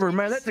host ever,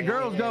 man. Let the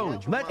girls go.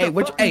 Let the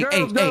fucking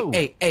girls go.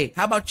 Hey,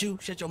 how about you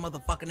shut your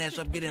motherfucking ass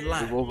up, get in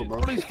line. All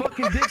these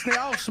fucking dicks, they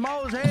all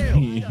small as hell.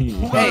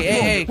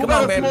 Hey, come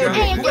on, baby girl.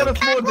 Who got a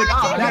small dick?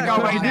 I'll back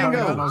out right now. Who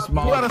got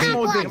a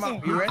small dick?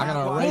 I got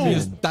a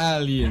Arabian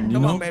stallion, you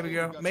Come know? on, baby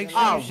girl. Make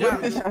sure you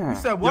shout. You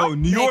said what? Yo,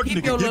 New York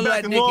Keep your nigga, little get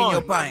ass back in dick in your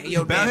line. pint.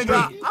 Your damn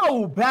Nigga, I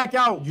will back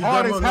out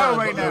hard as hell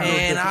right now.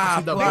 Man,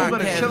 I'll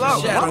podcast chill the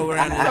out. shadow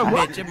around this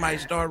bitch. It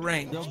might start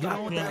raining.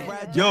 Stop playing.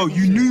 Yo,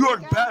 you New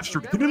York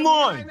bastard, get in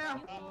line.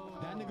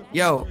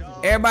 Yo,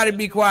 everybody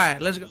be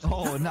quiet. Let's go.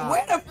 Oh, nah.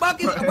 Where the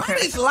fuck is, why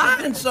this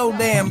line so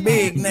damn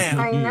big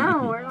now? I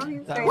know.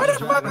 Where the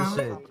fuck?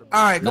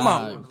 All right, come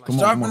on.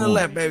 Start from the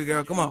left, baby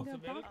girl. Come on.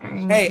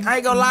 Hey, I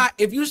ain't gonna lie.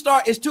 If you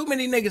start, it's too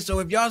many niggas. So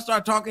if y'all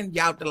start talking,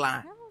 y'all out the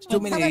line. It's too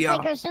many of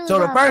y'all. So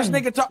the first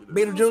nigga talk,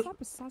 Beetlejuice.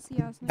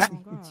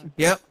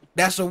 Yep,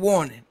 that's a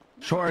warning.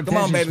 Come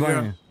on, baby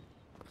girl.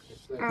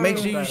 Make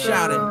sure you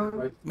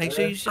shouting. Make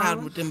sure you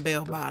shouting with them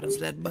bell bottoms.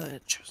 That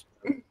butt.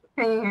 Can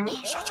you hear me?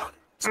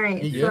 All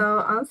right,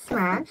 so I'll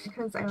smash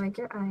because I like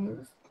your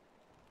eyes.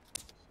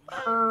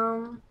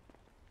 I'll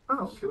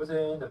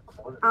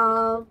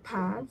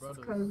pass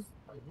because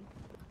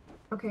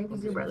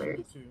because your brother.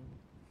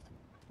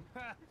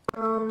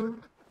 Oh,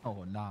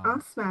 nah.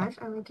 I'll smash.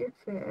 I like your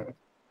fit.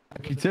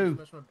 You too.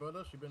 Smash my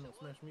brother, she better not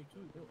smash me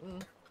too.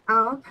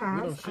 I'll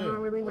pass. I don't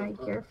really like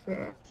your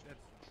fit.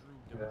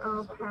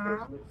 I'll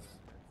pass.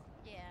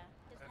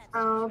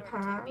 I'll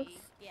pass.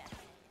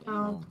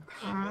 I'll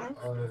pass.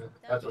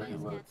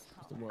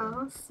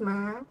 I'll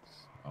smash.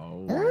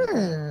 I'll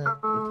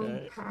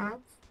pass.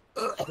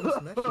 What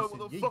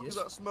the fuck is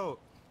that smell?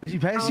 Did she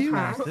pass you?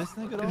 This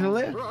nigga Is it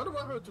lit? Bro, I don't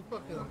want her to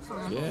fucking.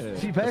 Yeah. Did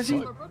she pass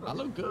you? I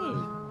look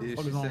good. Yeah,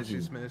 she said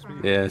she smashed me.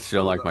 Yeah, she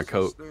don't like my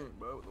coat.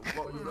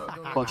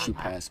 Fuck, she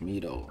passed me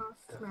though.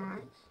 I'll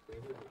smash.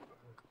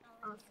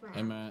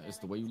 Hey man, it's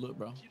the way you look,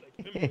 bro.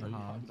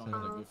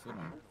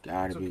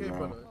 Gotta be,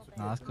 bro.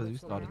 Nah, that's because you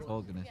started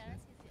talking and shit.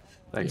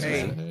 Thanks,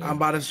 Hey, man. I'm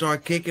about to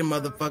start kicking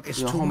motherfuckers.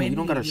 Yo, Too homie, many. you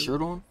don't got a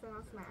shirt on?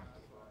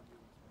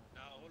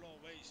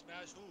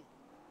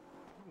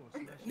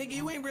 Nigga,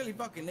 you ain't really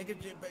fucking, nigga.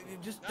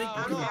 Just think.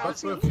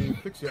 That's where if you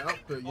fix your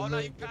outfit, you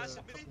may get a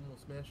couple more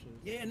smashes.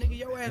 Yeah, nigga,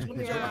 your ass look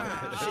at your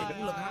eyes. Shit,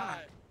 you look hot.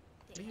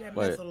 Leave that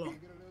Wait. mess alone.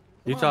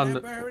 You Come on, telling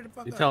man, bro, hurry the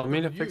fuck you up. telling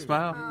me to fix my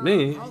outfit?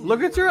 Me?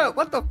 Look at your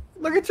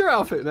look at your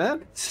outfit, man.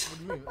 What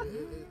do you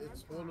mean?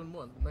 It's all in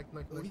one. Like.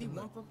 One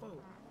for four.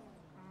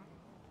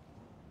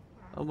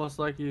 Almost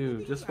like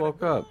you just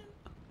woke up.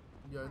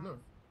 Yeah, I know.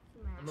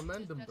 I'm a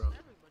man, bro.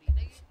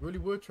 Really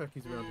word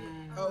trackies around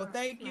here. Oh,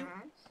 thank you.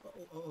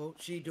 Oh,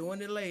 she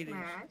doing it, ladies.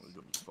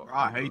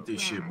 I hate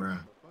this shit, bro.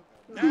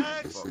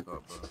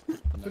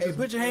 Hey,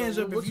 put your hands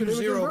up if you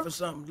zero for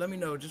something. Let me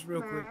know, just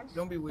real quick.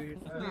 Don't be weird.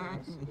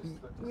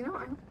 You know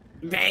what?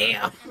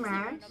 Damn.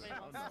 Smash.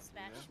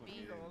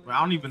 I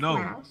don't even know.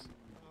 Smash.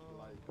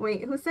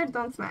 Wait, who said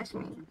don't smash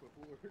me?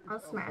 I'll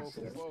smash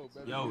you.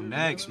 Yo,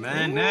 next,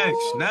 man, next.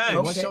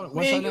 Okay.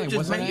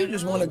 Man, you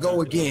just want to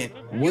go again.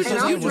 And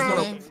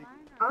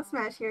I'll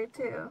smash here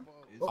too.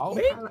 Oh,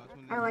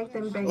 I like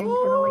them big and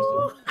cuddly.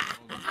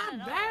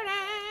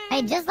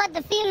 Hey, just let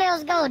the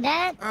females go,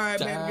 Dad. All right,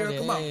 baby girl,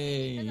 come on.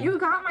 You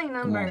got my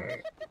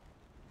number.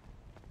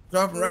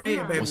 Start from right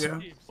here, baby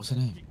girl. What's her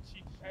name?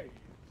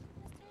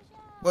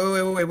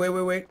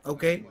 Wait.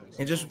 Okay,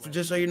 and just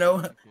so you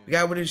know, the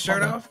guy with his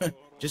shirt off.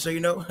 Just so you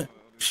know,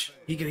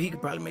 he could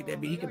probably make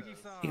that. He could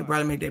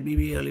probably make that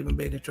BBL even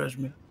bigger. Trust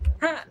me.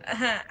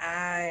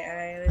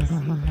 Alright, let's see.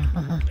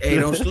 Hey,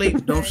 don't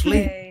sleep. Don't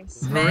sleep. Okay,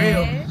 For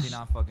real.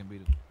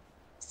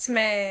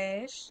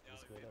 Smash.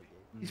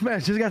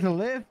 Smash just got to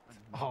live?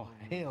 Oh,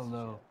 hell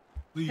no.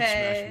 Please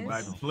smash me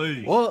back,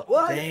 please. What?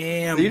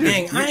 Damn,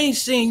 dang, I ain't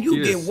seen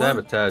you get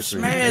one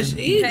smash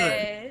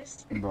either.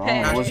 Bro,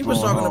 Pass. She was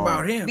talking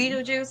about him.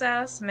 Beetlejuice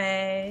out,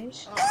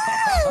 smash.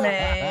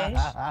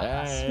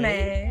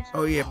 Smash.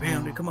 Oh yeah,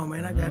 Pam, come on,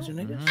 man, I got you,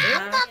 nigga.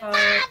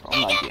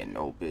 I'm not getting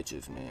no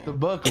bitches, man. The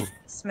buckle.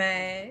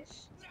 Smash.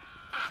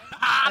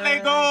 They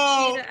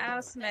go. Cheetah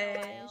out,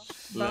 smash.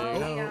 You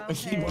not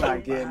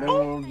getting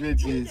no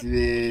bitches,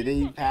 man.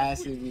 They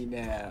passing me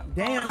now.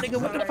 Damn,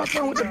 nigga, what the fuck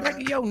wrong with the back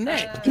of your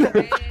neck?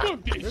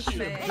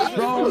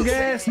 Strong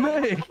ass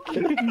neck.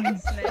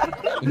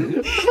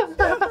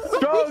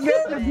 Strong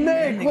ass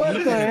neck. What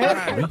the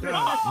heck?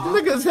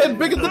 Nigga's head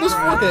bigger than his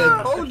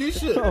forehead. Holy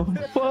shit. Oh,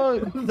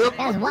 fuck.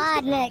 That's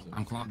wide neck.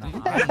 I'm clocked in.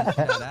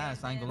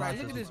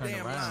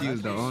 She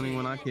was the only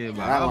one I care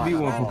about. I'll be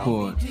one for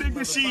four.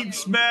 Nigga, she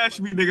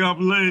smashed me, nigga. I'm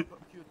lit.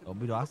 Oh,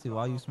 Beto, I see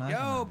why you smashing.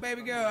 Yo,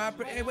 baby girl,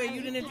 hey, wait,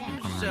 you didn't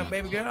introduce yourself,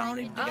 baby girl. I don't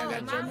even think I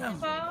got your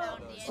number.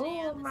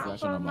 Oh, my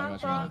fault. I'm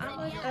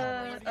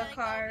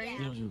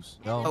Akari.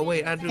 Oh,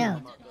 wait, I do. Yeah.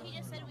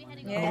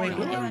 Oh, wait,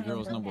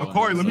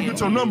 Akari, let me get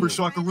your number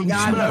so I can really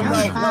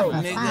smash. Hold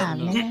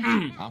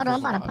on, I'm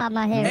about to pop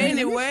my hair.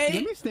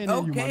 Anyway,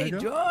 okay,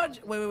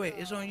 George. Wait,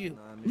 it's on you.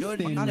 George,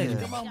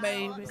 come on,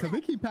 baby. Because they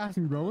keep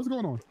passing me, bro. What's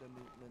going on?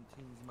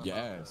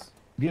 Yes.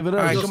 Give it up.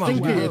 All right, come on.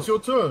 Stinky, it's your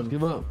turn.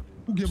 Give up.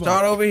 Who give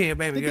Start up? over here,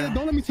 baby Nigga, girl.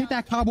 don't let me take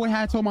that cowboy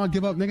hat. Told me I'll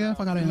give up, nigga.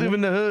 Fuck out of here. Live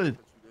in the hood.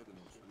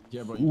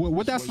 Yeah, bro.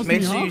 What that's supposed to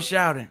Make mean, sure huh? you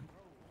shouting.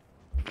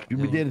 You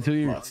be dead in 2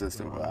 years. My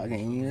sister, bro. I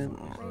can't hear.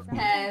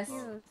 Pass.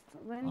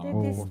 When did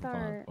this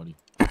start?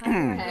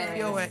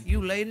 Yo,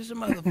 you late as a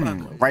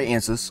motherfucker. Right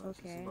answers.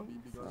 Okay.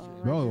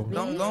 Bro.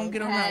 Don't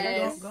get on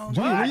that. Go.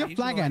 Junior, where your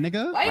flag at,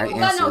 nigga? Why you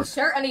got no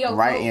shirt under your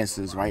Right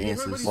answers. Right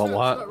answers. Well,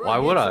 why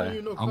would I?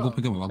 I'll go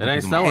pick him up. It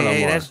ain't snowing no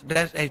Hey, more.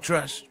 that's hey,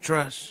 trust.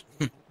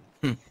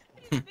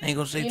 Ain't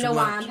gonna say You too know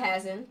much. why I'm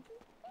passing.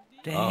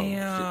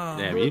 Damn.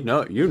 Damn, you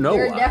know You're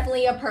why.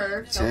 definitely a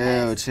perv. So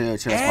Chill.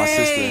 It's my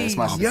sister. It's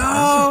my sister.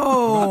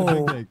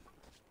 Yo.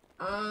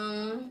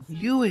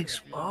 You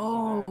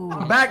exposed.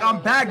 I'm back.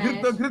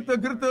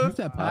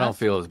 Grita. I don't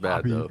feel as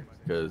bad though,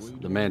 because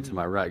the man to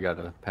my right got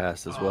a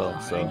pass as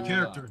well. So.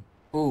 Character.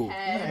 Ooh.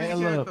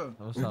 Hell up.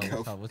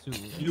 What's up? What's you?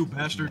 You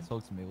bastard.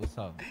 Talk to me. What's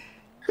up?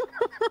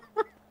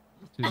 What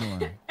you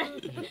doing?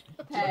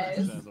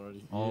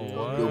 Oh,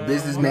 what? Yo,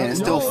 businessman, and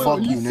still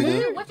fuck you,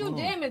 nigga. what you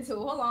jamming to?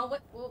 Hold on.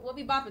 What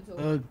we bopping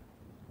to?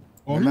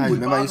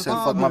 Remember how you said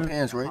fuck my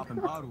pants, right?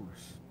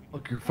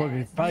 Fuck your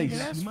fucking face.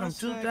 That's from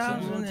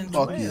 2012.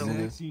 Fuck you,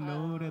 nigga.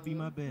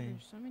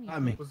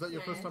 Was that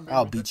your first time?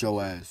 I'll beat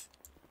your ass.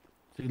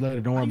 See you later.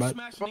 Don't worry about it.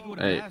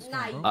 Hey,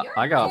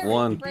 I got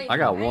one. I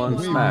got one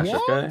smash.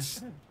 Okay.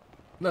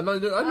 No, I know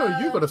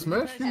you got a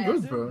smash. You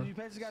good, bro.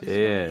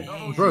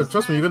 Yeah. Bro,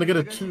 trust me, you're gonna get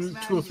a two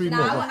or three more.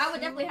 I would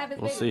definitely have his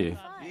We'll see.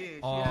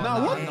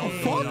 Nah, what the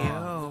fuck?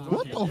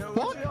 What the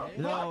fuck?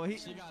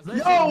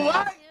 Yo,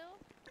 what?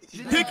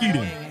 Pick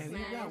eating.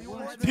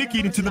 Pick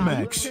eating to the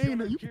max. You paying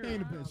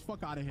the bitch.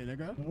 Fuck out of here,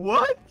 nigga.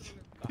 What?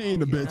 Paying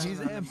the bitch. He's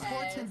an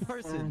important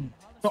person.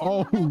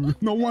 Oh,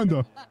 no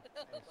wonder.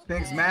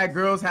 Thanks, mad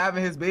girls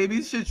having his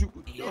babies. Shit, you.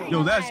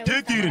 Yo, that's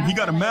dick eating. He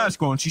got a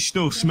mask on. She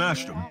still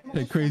smashed him.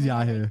 Hey, crazy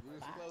out here.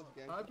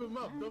 Hype him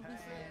up. Don't be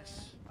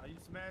You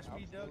smashed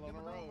me, Doug.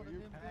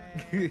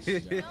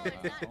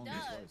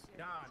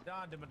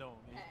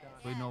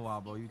 Wait, no, why,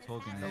 bro? You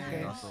talking?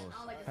 Okay.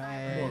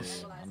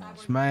 Pass.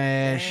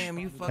 Smash. Damn,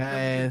 you fucked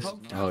Pass. up.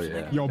 Oh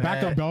yeah. Yo,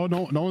 back up, dog.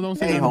 Don't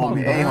say Hey, nothing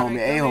homie. about me,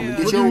 Hey, bro. homie. What Get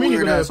do you your mean you're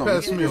weird gonna ass on.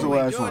 pass Get me? your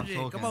ass on.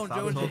 Georgie, come on, Stop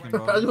Georgie. talking,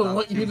 bro. I don't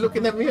want you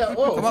looking at me at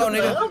all. Come on,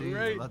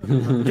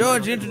 nigga.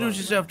 George, introduce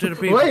yourself to the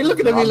people. Why you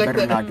looking at me I like better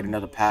that? not get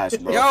another pass,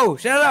 bro. Yo,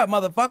 shut up,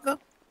 motherfucker.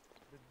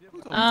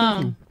 Nigga,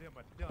 I'm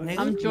you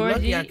lucky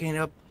Georgie. I can't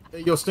help. Hey,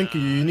 yo, Stinky,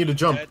 you need to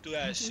jump.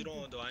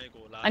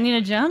 I need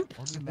a jump?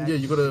 Yeah,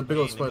 you got a big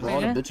old spider.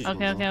 All the Okay,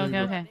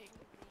 bitches. okay.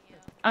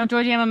 I'm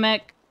Georgie, I'm a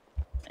mech.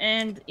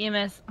 And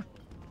EMS.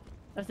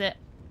 That's it.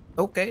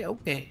 Okay.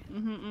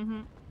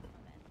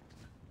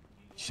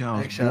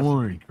 Sounds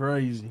boring.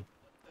 Crazy.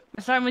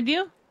 Starting with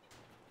you?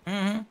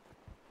 Mm-hmm.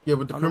 Yeah,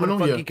 with the I don't know where criminal,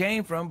 the fuck yeah. he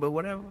came from, but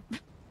whatever.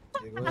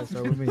 Go ahead,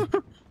 start with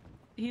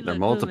me. They're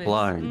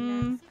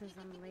multiplying.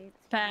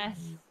 Pass.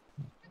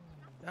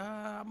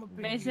 I'm a big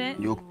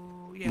Mason?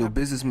 Yo,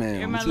 businessman,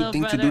 You're my what you little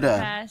think to brother. do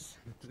that? Pass.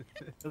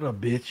 Shut up,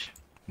 bitch.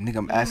 Nigga,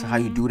 I'm asking how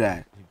you do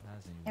that.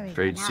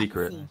 Trade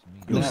secret.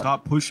 Yo,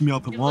 stop pushing me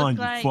out the line,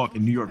 you like-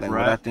 fucking New York Like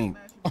what I rat. think.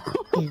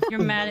 You're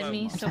mad at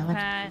me, so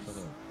pass.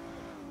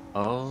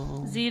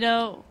 Oh.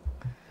 Zito,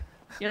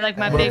 you're like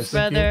my Pass. big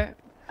brother.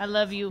 I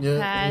love you. Yeah,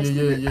 Pass.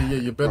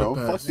 you better Bro,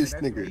 fuck pass. this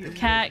nigga.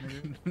 Cat.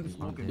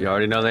 You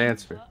already know the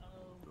answer.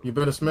 You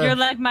better smash. You're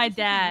like my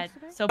dad,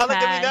 so Look at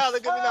me now. pass.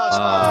 Look at me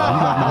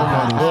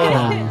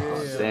now.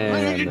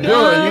 Damn. Yo,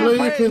 you know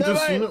you can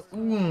just, you know.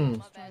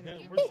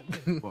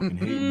 Fucking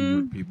hate New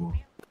York people.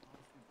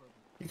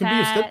 You can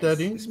be a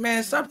stepdaddy. This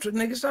man, stop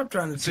trying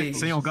to see.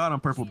 Say on God on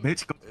purple,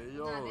 bitch.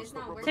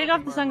 Take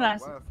off the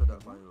sunglasses.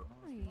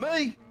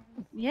 Me?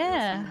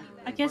 Yeah,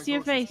 I can't see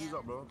your face.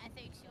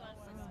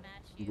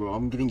 Bro,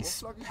 I'm getting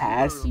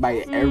passed by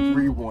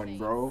everyone,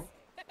 bro.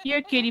 You're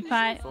a cutie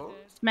pie.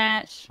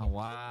 Smash. Oh,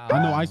 wow.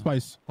 I know Ice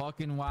Spice.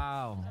 Fucking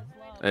wow.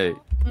 Hey,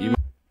 you.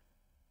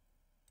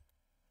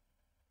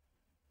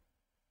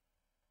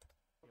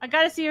 I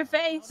gotta see your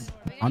face.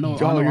 I know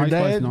your Ice Spice.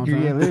 dad? Know what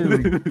Yeah, I'm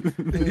literally.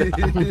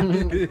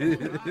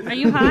 Are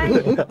you high?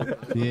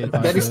 Yeah,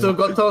 Daddy still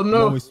got told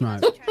no. Always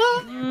smash.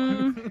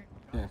 Yeah,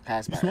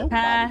 pass by everybody,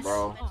 Pass.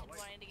 bro.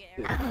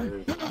 So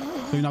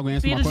you're not gonna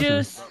answer my question?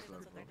 Beetlejuice.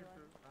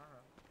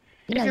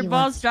 If your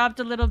balls dropped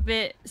a little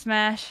bit,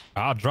 smash.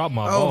 I'll drop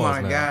my Oh balls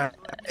my now. god.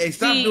 Hey,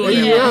 stop See,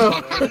 doing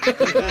yeah.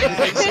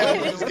 that.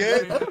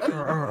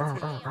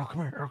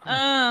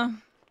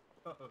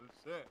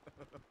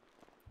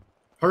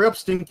 Hurry up,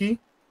 Stinky.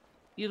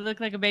 You look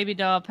like a baby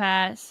doll.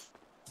 Pass.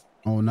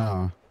 Oh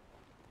nah.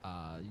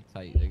 You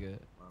tight, nigga.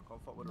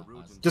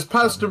 Just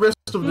pass the rest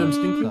of them,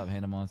 Stinky. Stop,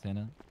 Hannah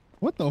Montana.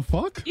 What the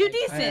fuck? You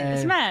decent.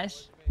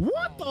 Smash.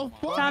 What the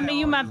fuck? Tommy,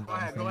 you my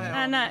Go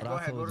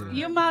ahead.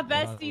 you my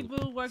bestie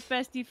boo. Work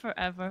bestie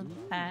forever.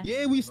 Pass.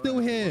 Yeah, we still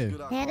here.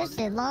 Yeah, this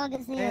shit long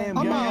as hell. Damn,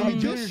 I'm yeah, out.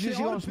 Junior, Just she shit.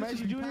 gonna All smash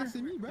you, bitches Junior?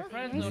 passing me, bro.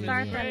 We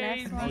start the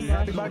next one.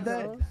 Happy about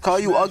that? Call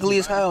you ugly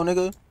as hell,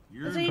 nigga.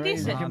 So you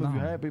decent. Kim, if you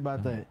happy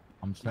about that.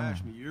 I'm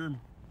Smash me, you're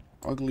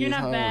Ugly You're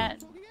as not hell.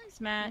 bad.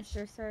 Smash.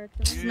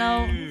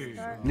 Snow.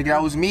 Nigga,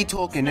 that was me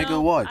talking,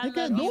 nigga. What?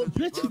 Nigga, no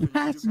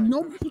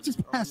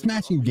bitches pass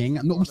smashing, gang.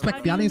 No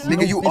respect. I didn't see Nigga,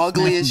 no you bitch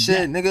ugly as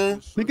smashing shit,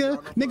 yet.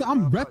 nigga. Nigga,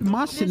 I'm repping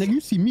my shit, nigga.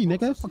 You see me,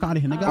 nigga. Fuck out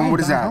of here, nigga. What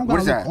is that? What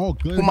is that? All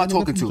good, Who am I nigga.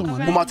 talking to? Fuck Who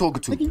you am I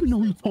talking to? Nigga, you know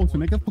who you talking to,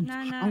 nigga. Fuck,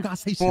 I'm gonna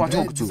say shit. Who am I nigga.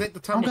 talking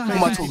to? I'm gonna Who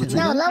am I say talking shit, to?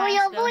 No, nigga. lower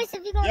your voice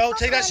if you gonna Yo, talk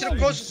take that about shit it.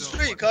 across the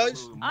street,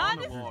 cuz.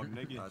 Alright,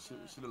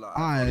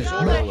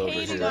 Y'all bro. are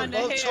hating on the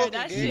hair.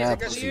 That shit Yeah,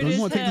 is You weird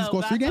wanna as take this hell.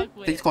 course free game?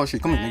 Take this call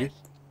street. Come here, nigga.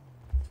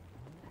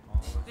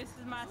 This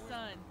is my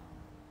son.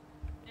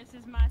 This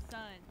is my son.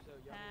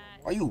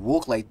 Why you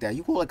walk like that?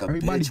 You walk like a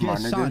Everybody bitch, my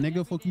get shot, nigga.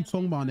 nigga. Fuck you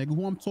talking about, nigga.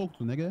 Who I'm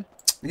talking to, nigga?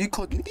 You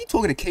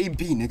talking to KB,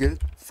 nigga?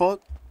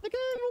 Fuck. Nigga,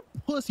 you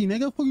pussy,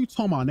 nigga. Fuck you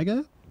talking about,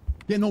 nigga?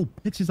 Get no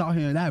bitches out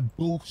here. That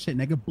bullshit,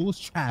 nigga. Bull's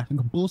trash.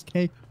 Nigga, Bull's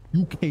UK,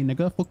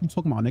 nigga. Fuck you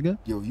talking about, nigga?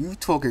 Yo, you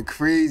talking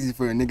crazy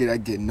for a nigga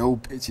that get no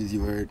bitches, you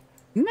heard?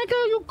 Nigga,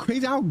 you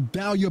crazy. I'll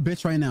dial your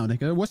bitch right now,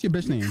 nigga. What's your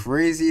bitch name?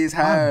 Crazy as I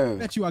hell.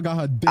 bet you I got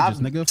her digits,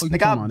 nigga. Fuck you Nigga, I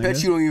talking about, bet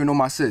nigga? you don't even know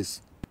my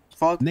sis.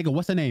 Fuck. Nigga,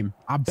 what's her name?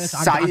 I bet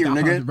Sire, I got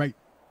nigga. her right.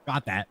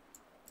 Got that.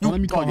 You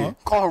Let me call her.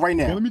 Call her right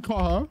now. Let me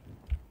call her.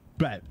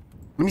 Bet.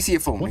 Let me see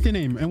your phone. What's your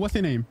name? And what's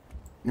your name?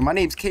 My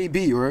name's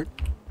KB, you heard?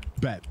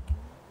 Bet.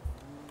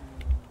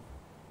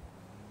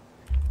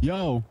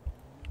 Yo,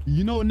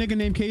 you know a nigga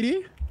named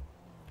KD?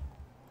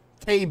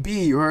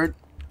 KB, you heard?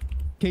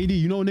 KD,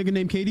 you know a nigga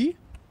named KD?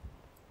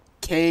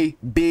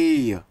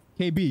 KB.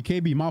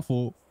 KB, my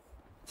fault.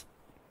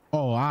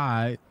 Oh,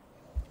 alright.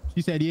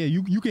 She said, yeah,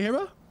 you can hear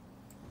her?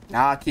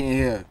 Nah, I can't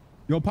hear.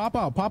 Yo, pop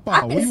out.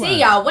 I can see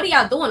y'all. What are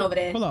y'all doing over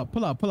there? Pull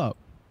up.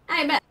 I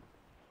ain't mad.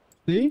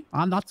 See?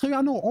 I tell you,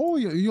 I know all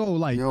yo,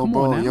 like, Yo, come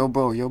bro, on now. yo,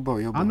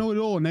 bro. I know it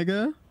all,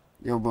 nigga.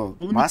 Yo, bro.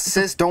 My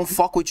sis don't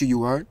fuck with you,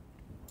 you heard?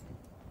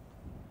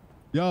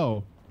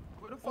 Yo.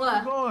 Where the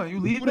fuck you going? You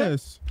leaving?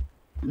 This?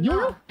 Yo,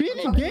 you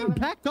feeling gang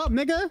packed up,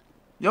 nigga.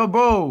 Yo,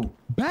 bro.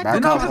 Back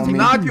Didn't up I just on me.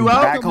 knock you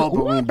out? Back up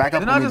on me. Back up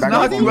Didn't on I me. just Back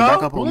knock up on you me. out?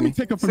 Back up on Let me me.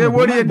 take it from Say the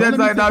what do your back, dead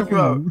bro. side knock you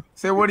out?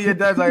 Say what do your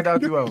dead side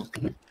knock you out?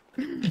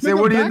 Say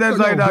what do your dead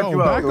side knock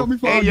you out?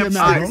 Hey, your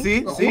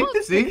see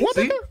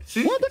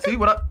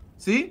what I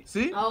see?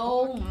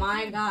 Oh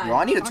my god. Yo,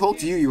 I need to talk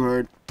to you, you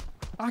heard?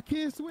 I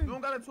can't swim. You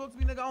don't gotta talk to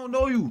me, nigga. I don't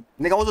know you.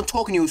 Nigga, I wasn't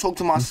talking to you. I was talking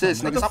to my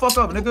sis, Shut nigga. the fuck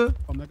up, nigga.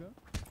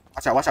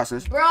 Watch out,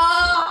 sis. Bro.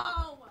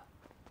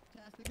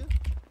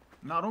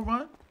 Nah, don't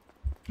run.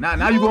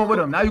 Now you going with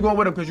him. Now you going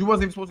with him because you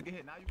wasn't even supposed to get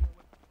hit. Now you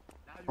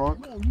going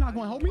with him. You're not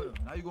going to help me?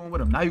 Now you going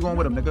with him. Now you going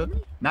with him,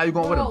 nigga. Now you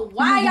going with Bro, him.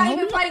 why y'all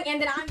even fighting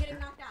and then I'm getting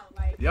knocked out?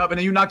 Like, Yup, and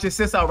then you knocked your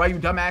sis out, right? You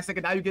dumbass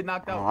nigga. Now you get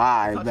knocked out.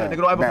 Alright, Touch bet. that,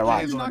 nigga. Don't ever Bet put your watch.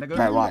 hands on her, nigga.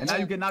 Bet watch. And now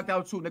you get knocked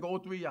out too, nigga. All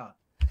three of y'all.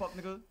 Fuck,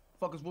 nigga.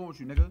 Fuck is wrong with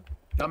you, nigga?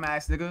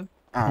 Dumbass, nigga.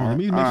 Let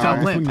me make sure I'm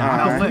I limp. swing now. I'm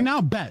I swing limp.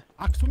 now, bet.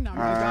 I swing now.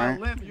 You're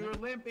limp. You're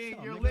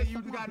limping. You're limp.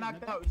 You just got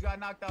knocked out. You just got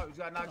knocked out. You just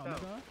got knocked out.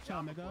 Chill,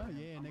 nigga.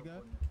 Yeah,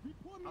 nigga.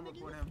 I'm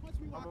reporting him.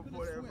 I'm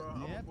reporting him, bro.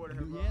 I'm reporting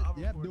him, bro.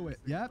 Yep, do it.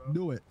 Yep,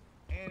 do it.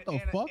 What the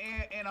fuck?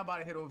 And I'm about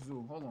to hit over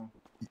Zoo. Hold on.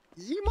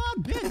 You my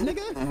bitch,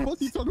 nigga.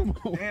 What you talking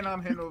about? And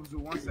I'm hitting over Zoo.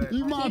 One sec.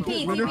 You my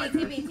bitch, nigga.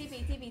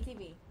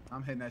 TP.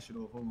 I'm hitting that shit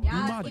off. Hold on. Yeah,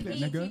 You my dick,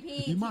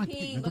 nigga. You my dick,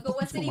 nigga. Look at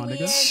what city we in.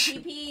 Nigga.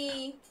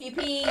 TP.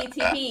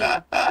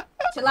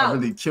 Chill I out.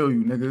 really kill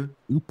you, nigga.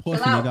 You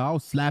pussy, Chill out. nigga. I'll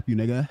slap you,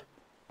 nigga.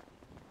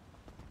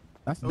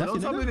 That's Don't your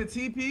tell me nigga?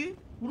 the TP.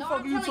 Who the No, fuck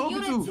I'm are you telling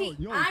talking you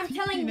to? the I'm TP,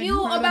 telling nigga, you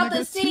you heard about that the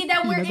nigga city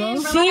that we're TP, in.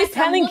 nigga. Bro. She's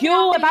telling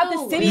you about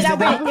the city that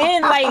we're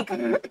in, like,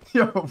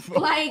 Yo,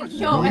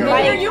 and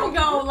Like- there you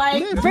go,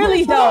 like,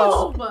 really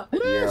though.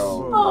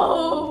 Yo.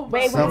 Oh,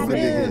 Wait, what Some of happened?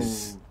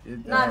 niggas.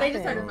 Nah, they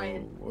just started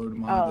fighting.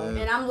 Oh.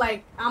 And I'm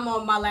like, I'm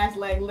on my last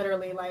leg,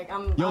 literally. Like,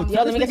 I'm. Yo, I'm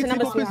tell let me this get nigga your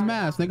take off number, his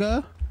mask,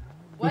 nigga.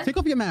 Yo, take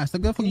off your mask,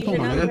 nigga. Fuck you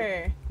talking about,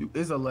 nigga. You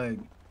is a leg.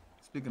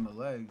 Speaking of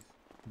legs.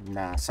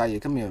 Nah, Saya,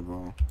 come here,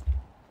 bro.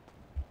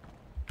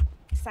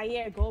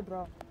 Sayer, go,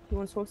 bro. He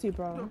wants to talk to you,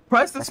 bro.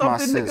 Press or That's my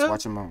something, sis. nigga.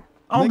 Watch him out.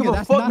 I don't Nigga, give a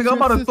that's fuck, not nigga. I'm your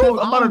about to sis, throw.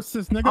 that's I'm about our to.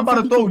 sis, nigga. I'm about to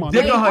Fuck you throw talking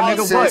dick about, on her, nigga.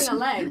 nigga. Sis.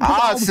 What?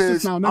 Ah,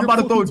 sis. Now, I'm nigga, about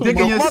to fuck throw you dick talking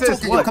in your about.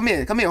 sis. Yo, What? come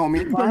here, homie.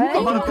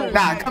 I'm about to throw.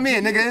 Nah, come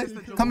here,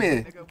 nigga. Come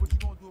here.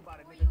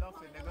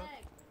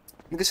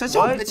 Nigga, shut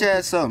your What? bitch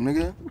ass up,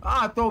 nigga.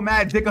 I throw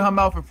mad dick in her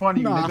mouth in front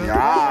of you, Nah. nigga.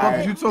 Yeah, What the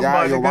fuck you talking yeah,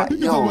 about, yo, nigga? why- You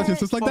can talk about your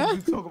sis like What the that?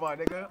 fuck you talking about,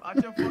 nigga? I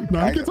just fucking.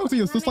 Nah, you can talk to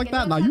your sis like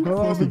that. Nah, you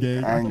pussy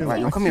gay. I ain't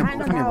like, yo, come here, bro.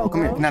 Come here, bro.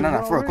 Come here.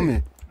 Nah, for real, come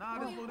here.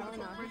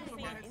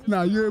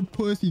 Nah, you're a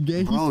pussy gay.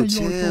 He Bro, said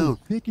you want to chill. throw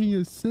dick in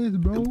your sis,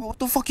 bro. What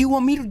the fuck you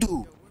want me to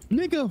do?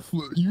 Nigga,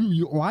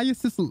 you why your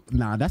sis?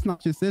 Nah, that's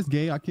not your sis,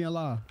 gay. I can't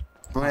lie.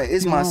 Bro, that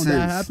is You my know sis.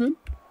 That happened?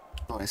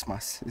 Bro, that's my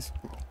sis,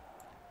 bro.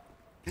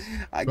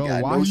 Bro,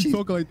 I why know you she's.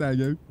 talking like that,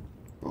 gay?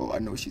 Bro, I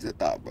know she's a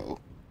thought, bro.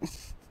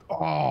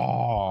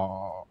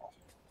 Oh.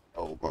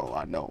 Oh, bro,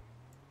 I know.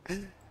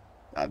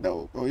 I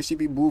know, bro. She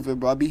be moving,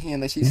 bro. I be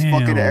hearing that she's Damn.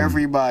 fucking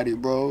everybody,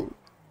 bro.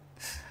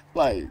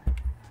 Like,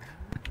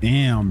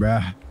 Damn,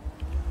 bruh.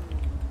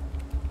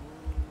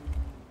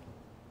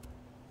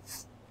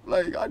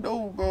 like I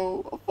know,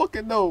 bro. I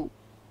fucking know.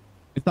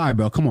 It's alright,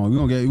 bro. Come on, we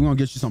gonna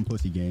get you some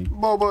pussy, game.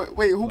 Bro, but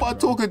wait, who am I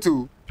talking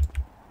to?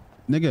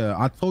 Nigga,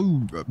 I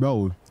told you,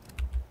 bro. How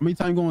many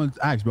times you going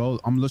to ask, bro?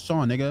 I'm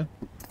LaShawn, nigga.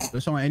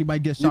 LaShawn, anybody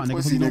get shot, nigga.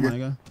 pussy, Fuck you nigga.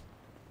 doing, nigga.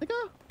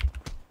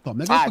 Stop,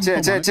 nigga. Ah, Fuck you chill.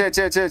 talking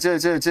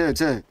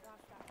about,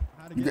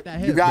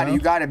 nigga. You got it. You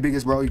got it,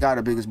 biggest bro. You got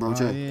it, biggest bro.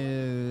 Chill.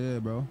 Yeah,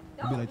 bro.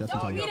 You be like that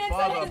sometimes.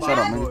 Shut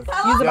up,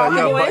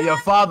 man. Your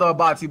father, a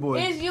Bati boy.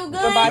 Is you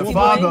good? Your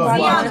father, a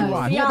Bati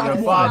boy. Your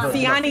father.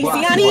 Siani.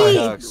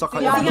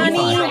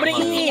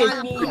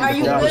 Are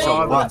you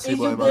good? Is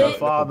you Your good?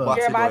 father.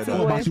 You're a Bati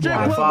boy. Strip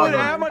club with it.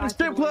 I'm at the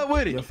strip club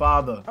with it. Your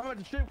father.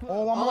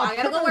 Oh, I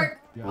gotta go work.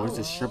 Where's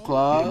the strip Yeah,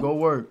 club? go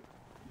work.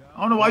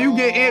 I don't know why you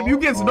get amped. You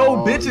get no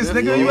bitches,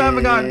 nigga. You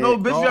haven't got no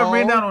bitch. You haven't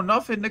ran down on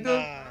nothing,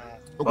 nigga.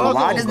 Bro,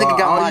 why this nigga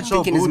got my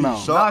dick in his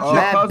mouth?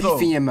 Mad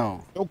beef in your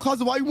mouth. Yo,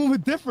 cousin, why you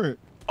moving different?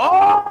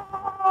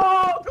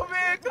 Oh, come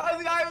here,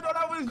 cousin. I didn't know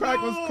that was Crack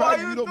you. was Why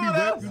cracking. you You know me do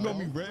that? rap. You know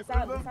me rap. What's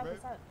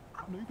up?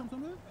 You come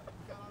somewhere?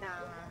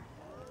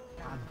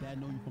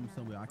 Dad know you from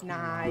somewhere. I can't Nah,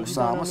 lie. you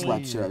Son, I'm don't gonna know slap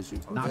me. shit out you.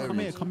 Nah,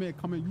 come here.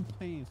 You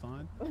playing,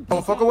 son.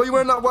 Motherfucker, why you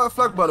wearing that white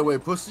flag, by the way,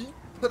 pussy?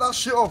 Get that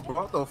shit off, bro.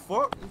 What the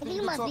fuck?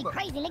 You must be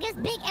crazy, nigga. It's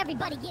big.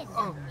 Everybody gets it.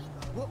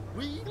 What?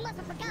 We? You must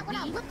have forgot what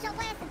I whipped your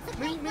ass and took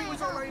Me your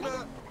was ass off, already nigga.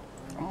 there.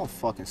 I'm gonna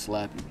fucking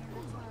slap you.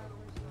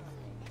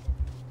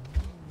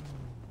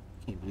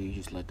 Can't believe you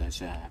just let that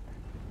shit happen.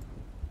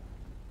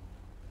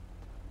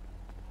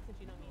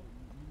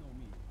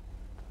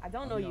 I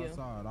don't know you.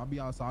 I'll be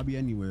outside. I'll be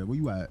anywhere. Where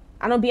you at?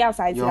 I don't be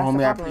outside. Yo, so that's homie,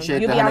 the I problem.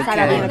 appreciate You be that. outside.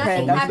 I be in the Nothing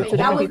crib. That's happened. the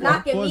Y'all was people.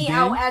 knocking me Gang.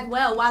 out as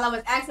well while I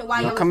was asking why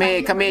y'all Yo, was come here,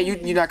 fighting. come here.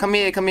 You not come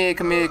here. Come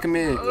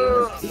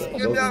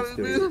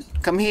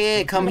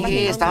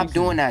here. Stop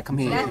doing that. Come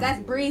here.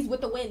 That's breeze with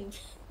the wind.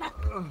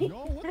 Yo,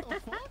 what the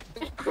fuck?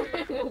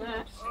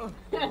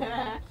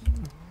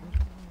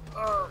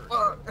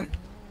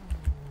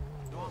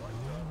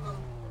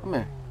 Come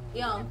here.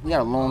 Yo, We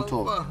got a long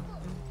talk.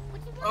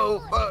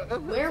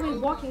 where are we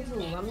walking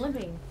to? I'm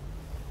limping.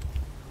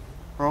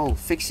 Bro,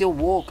 fix your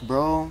walk,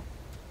 bro.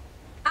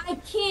 I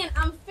can't.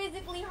 I'm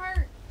physically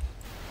hurt.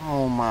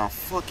 Oh my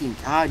fucking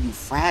god, you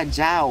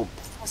fragile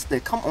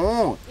bastard. Come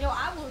on. Yo,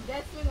 I will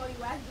dead swing on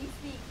you as we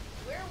speak.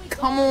 Where are we going?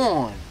 Come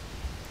on.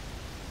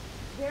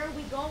 Where are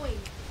we going?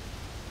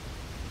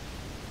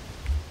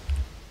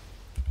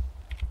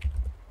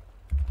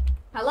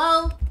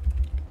 Hello?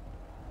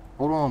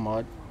 Hold on,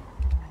 Mud.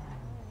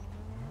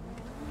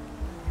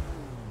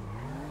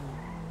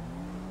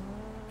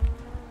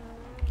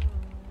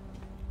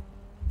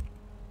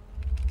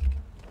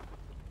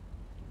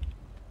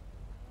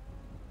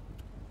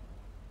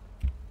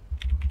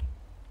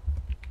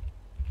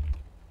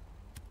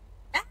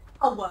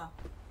 Oh,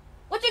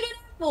 what you do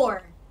that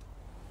for?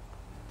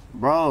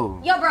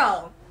 Bro. Yo,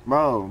 bro.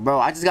 Bro,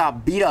 I just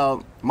got beat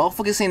up.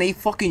 Motherfuckers saying they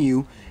fucking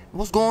you.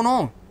 What's going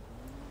on?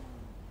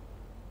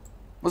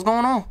 What's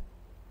going on?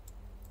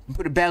 You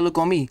put a bad look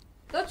on me.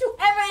 Don't you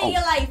ever in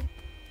your life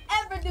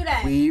ever do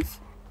that. Weave.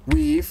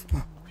 You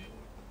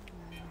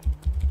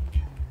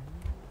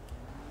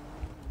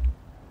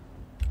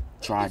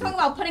Tried talking it.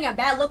 about putting a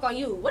bad look on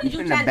you. What You did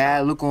you putting a try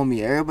bad look on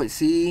me. Everybody,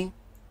 see?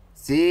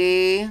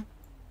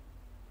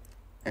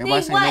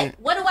 Everybody see saying what?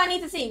 What do I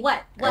need to see?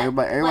 What?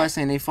 everybody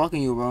saying they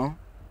fucking you, bro.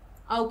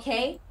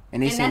 Okay.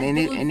 And they saying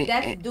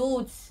that's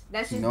dudes.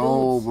 That's just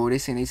no, dudes. bro. They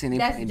saying they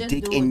That's putting just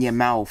dick dudes. in your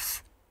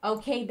mouth.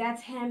 Okay,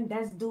 that's him.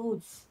 That's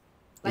dudes.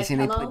 They saying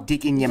they put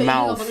dick in your so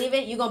mouth. You gonna believe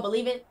it? You gonna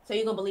believe it? So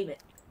you gonna believe it?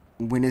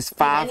 When there's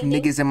 5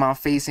 niggas in my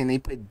face and they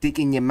put dick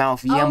in your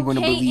mouth, yeah, I'm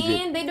gonna believe it.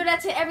 Ian, they do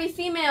that to every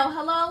female.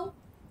 Hello?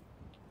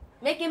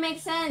 Make it make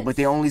sense. But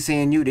they only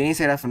saying you. They ain't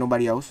say that for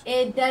nobody else.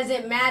 It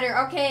doesn't matter.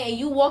 Okay, and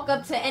you walk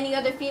up to any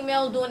other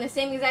female doing the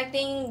same exact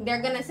thing,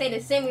 they're gonna say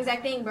the same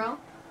exact thing, bro.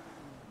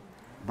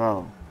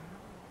 Bro.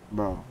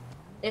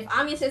 If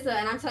I'm your sister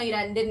and I'm telling you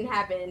that it didn't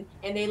happen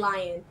and they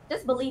lying,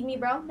 just believe me,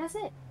 bro. That's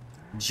it.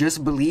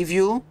 Just believe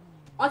you?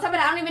 On top of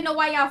that, I don't even know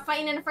why y'all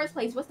fighting in the first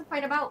place. What's the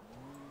fight about?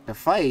 The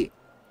fight?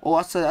 Oh,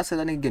 I said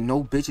that nigga get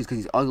no bitches because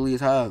he's ugly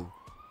as hell.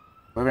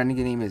 Whatever that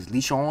nigga name is,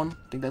 KeShawn.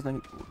 I think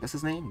that's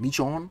his name.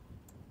 KeShawn.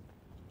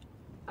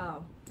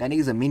 Oh. That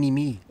nigga's a mini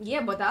me.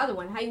 Yeah, but the other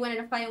one, how you went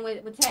into fighting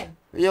with Ted?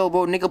 Yo,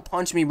 bro, nigga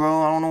punched me,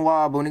 bro. I don't know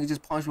why, bro. Nigga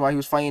just punched me while he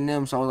was fighting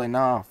them. So I was like,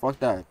 nah, fuck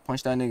that.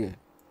 Punch that nigga.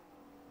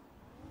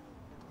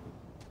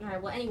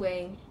 Alright, well,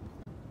 anyway,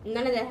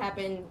 none of that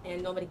happened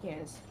and nobody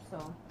cares.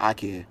 So. I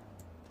care.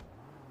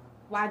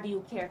 Why do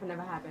you care if it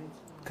never happened?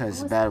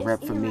 Because it's bad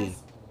rep for me.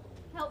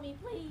 Help me,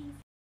 please.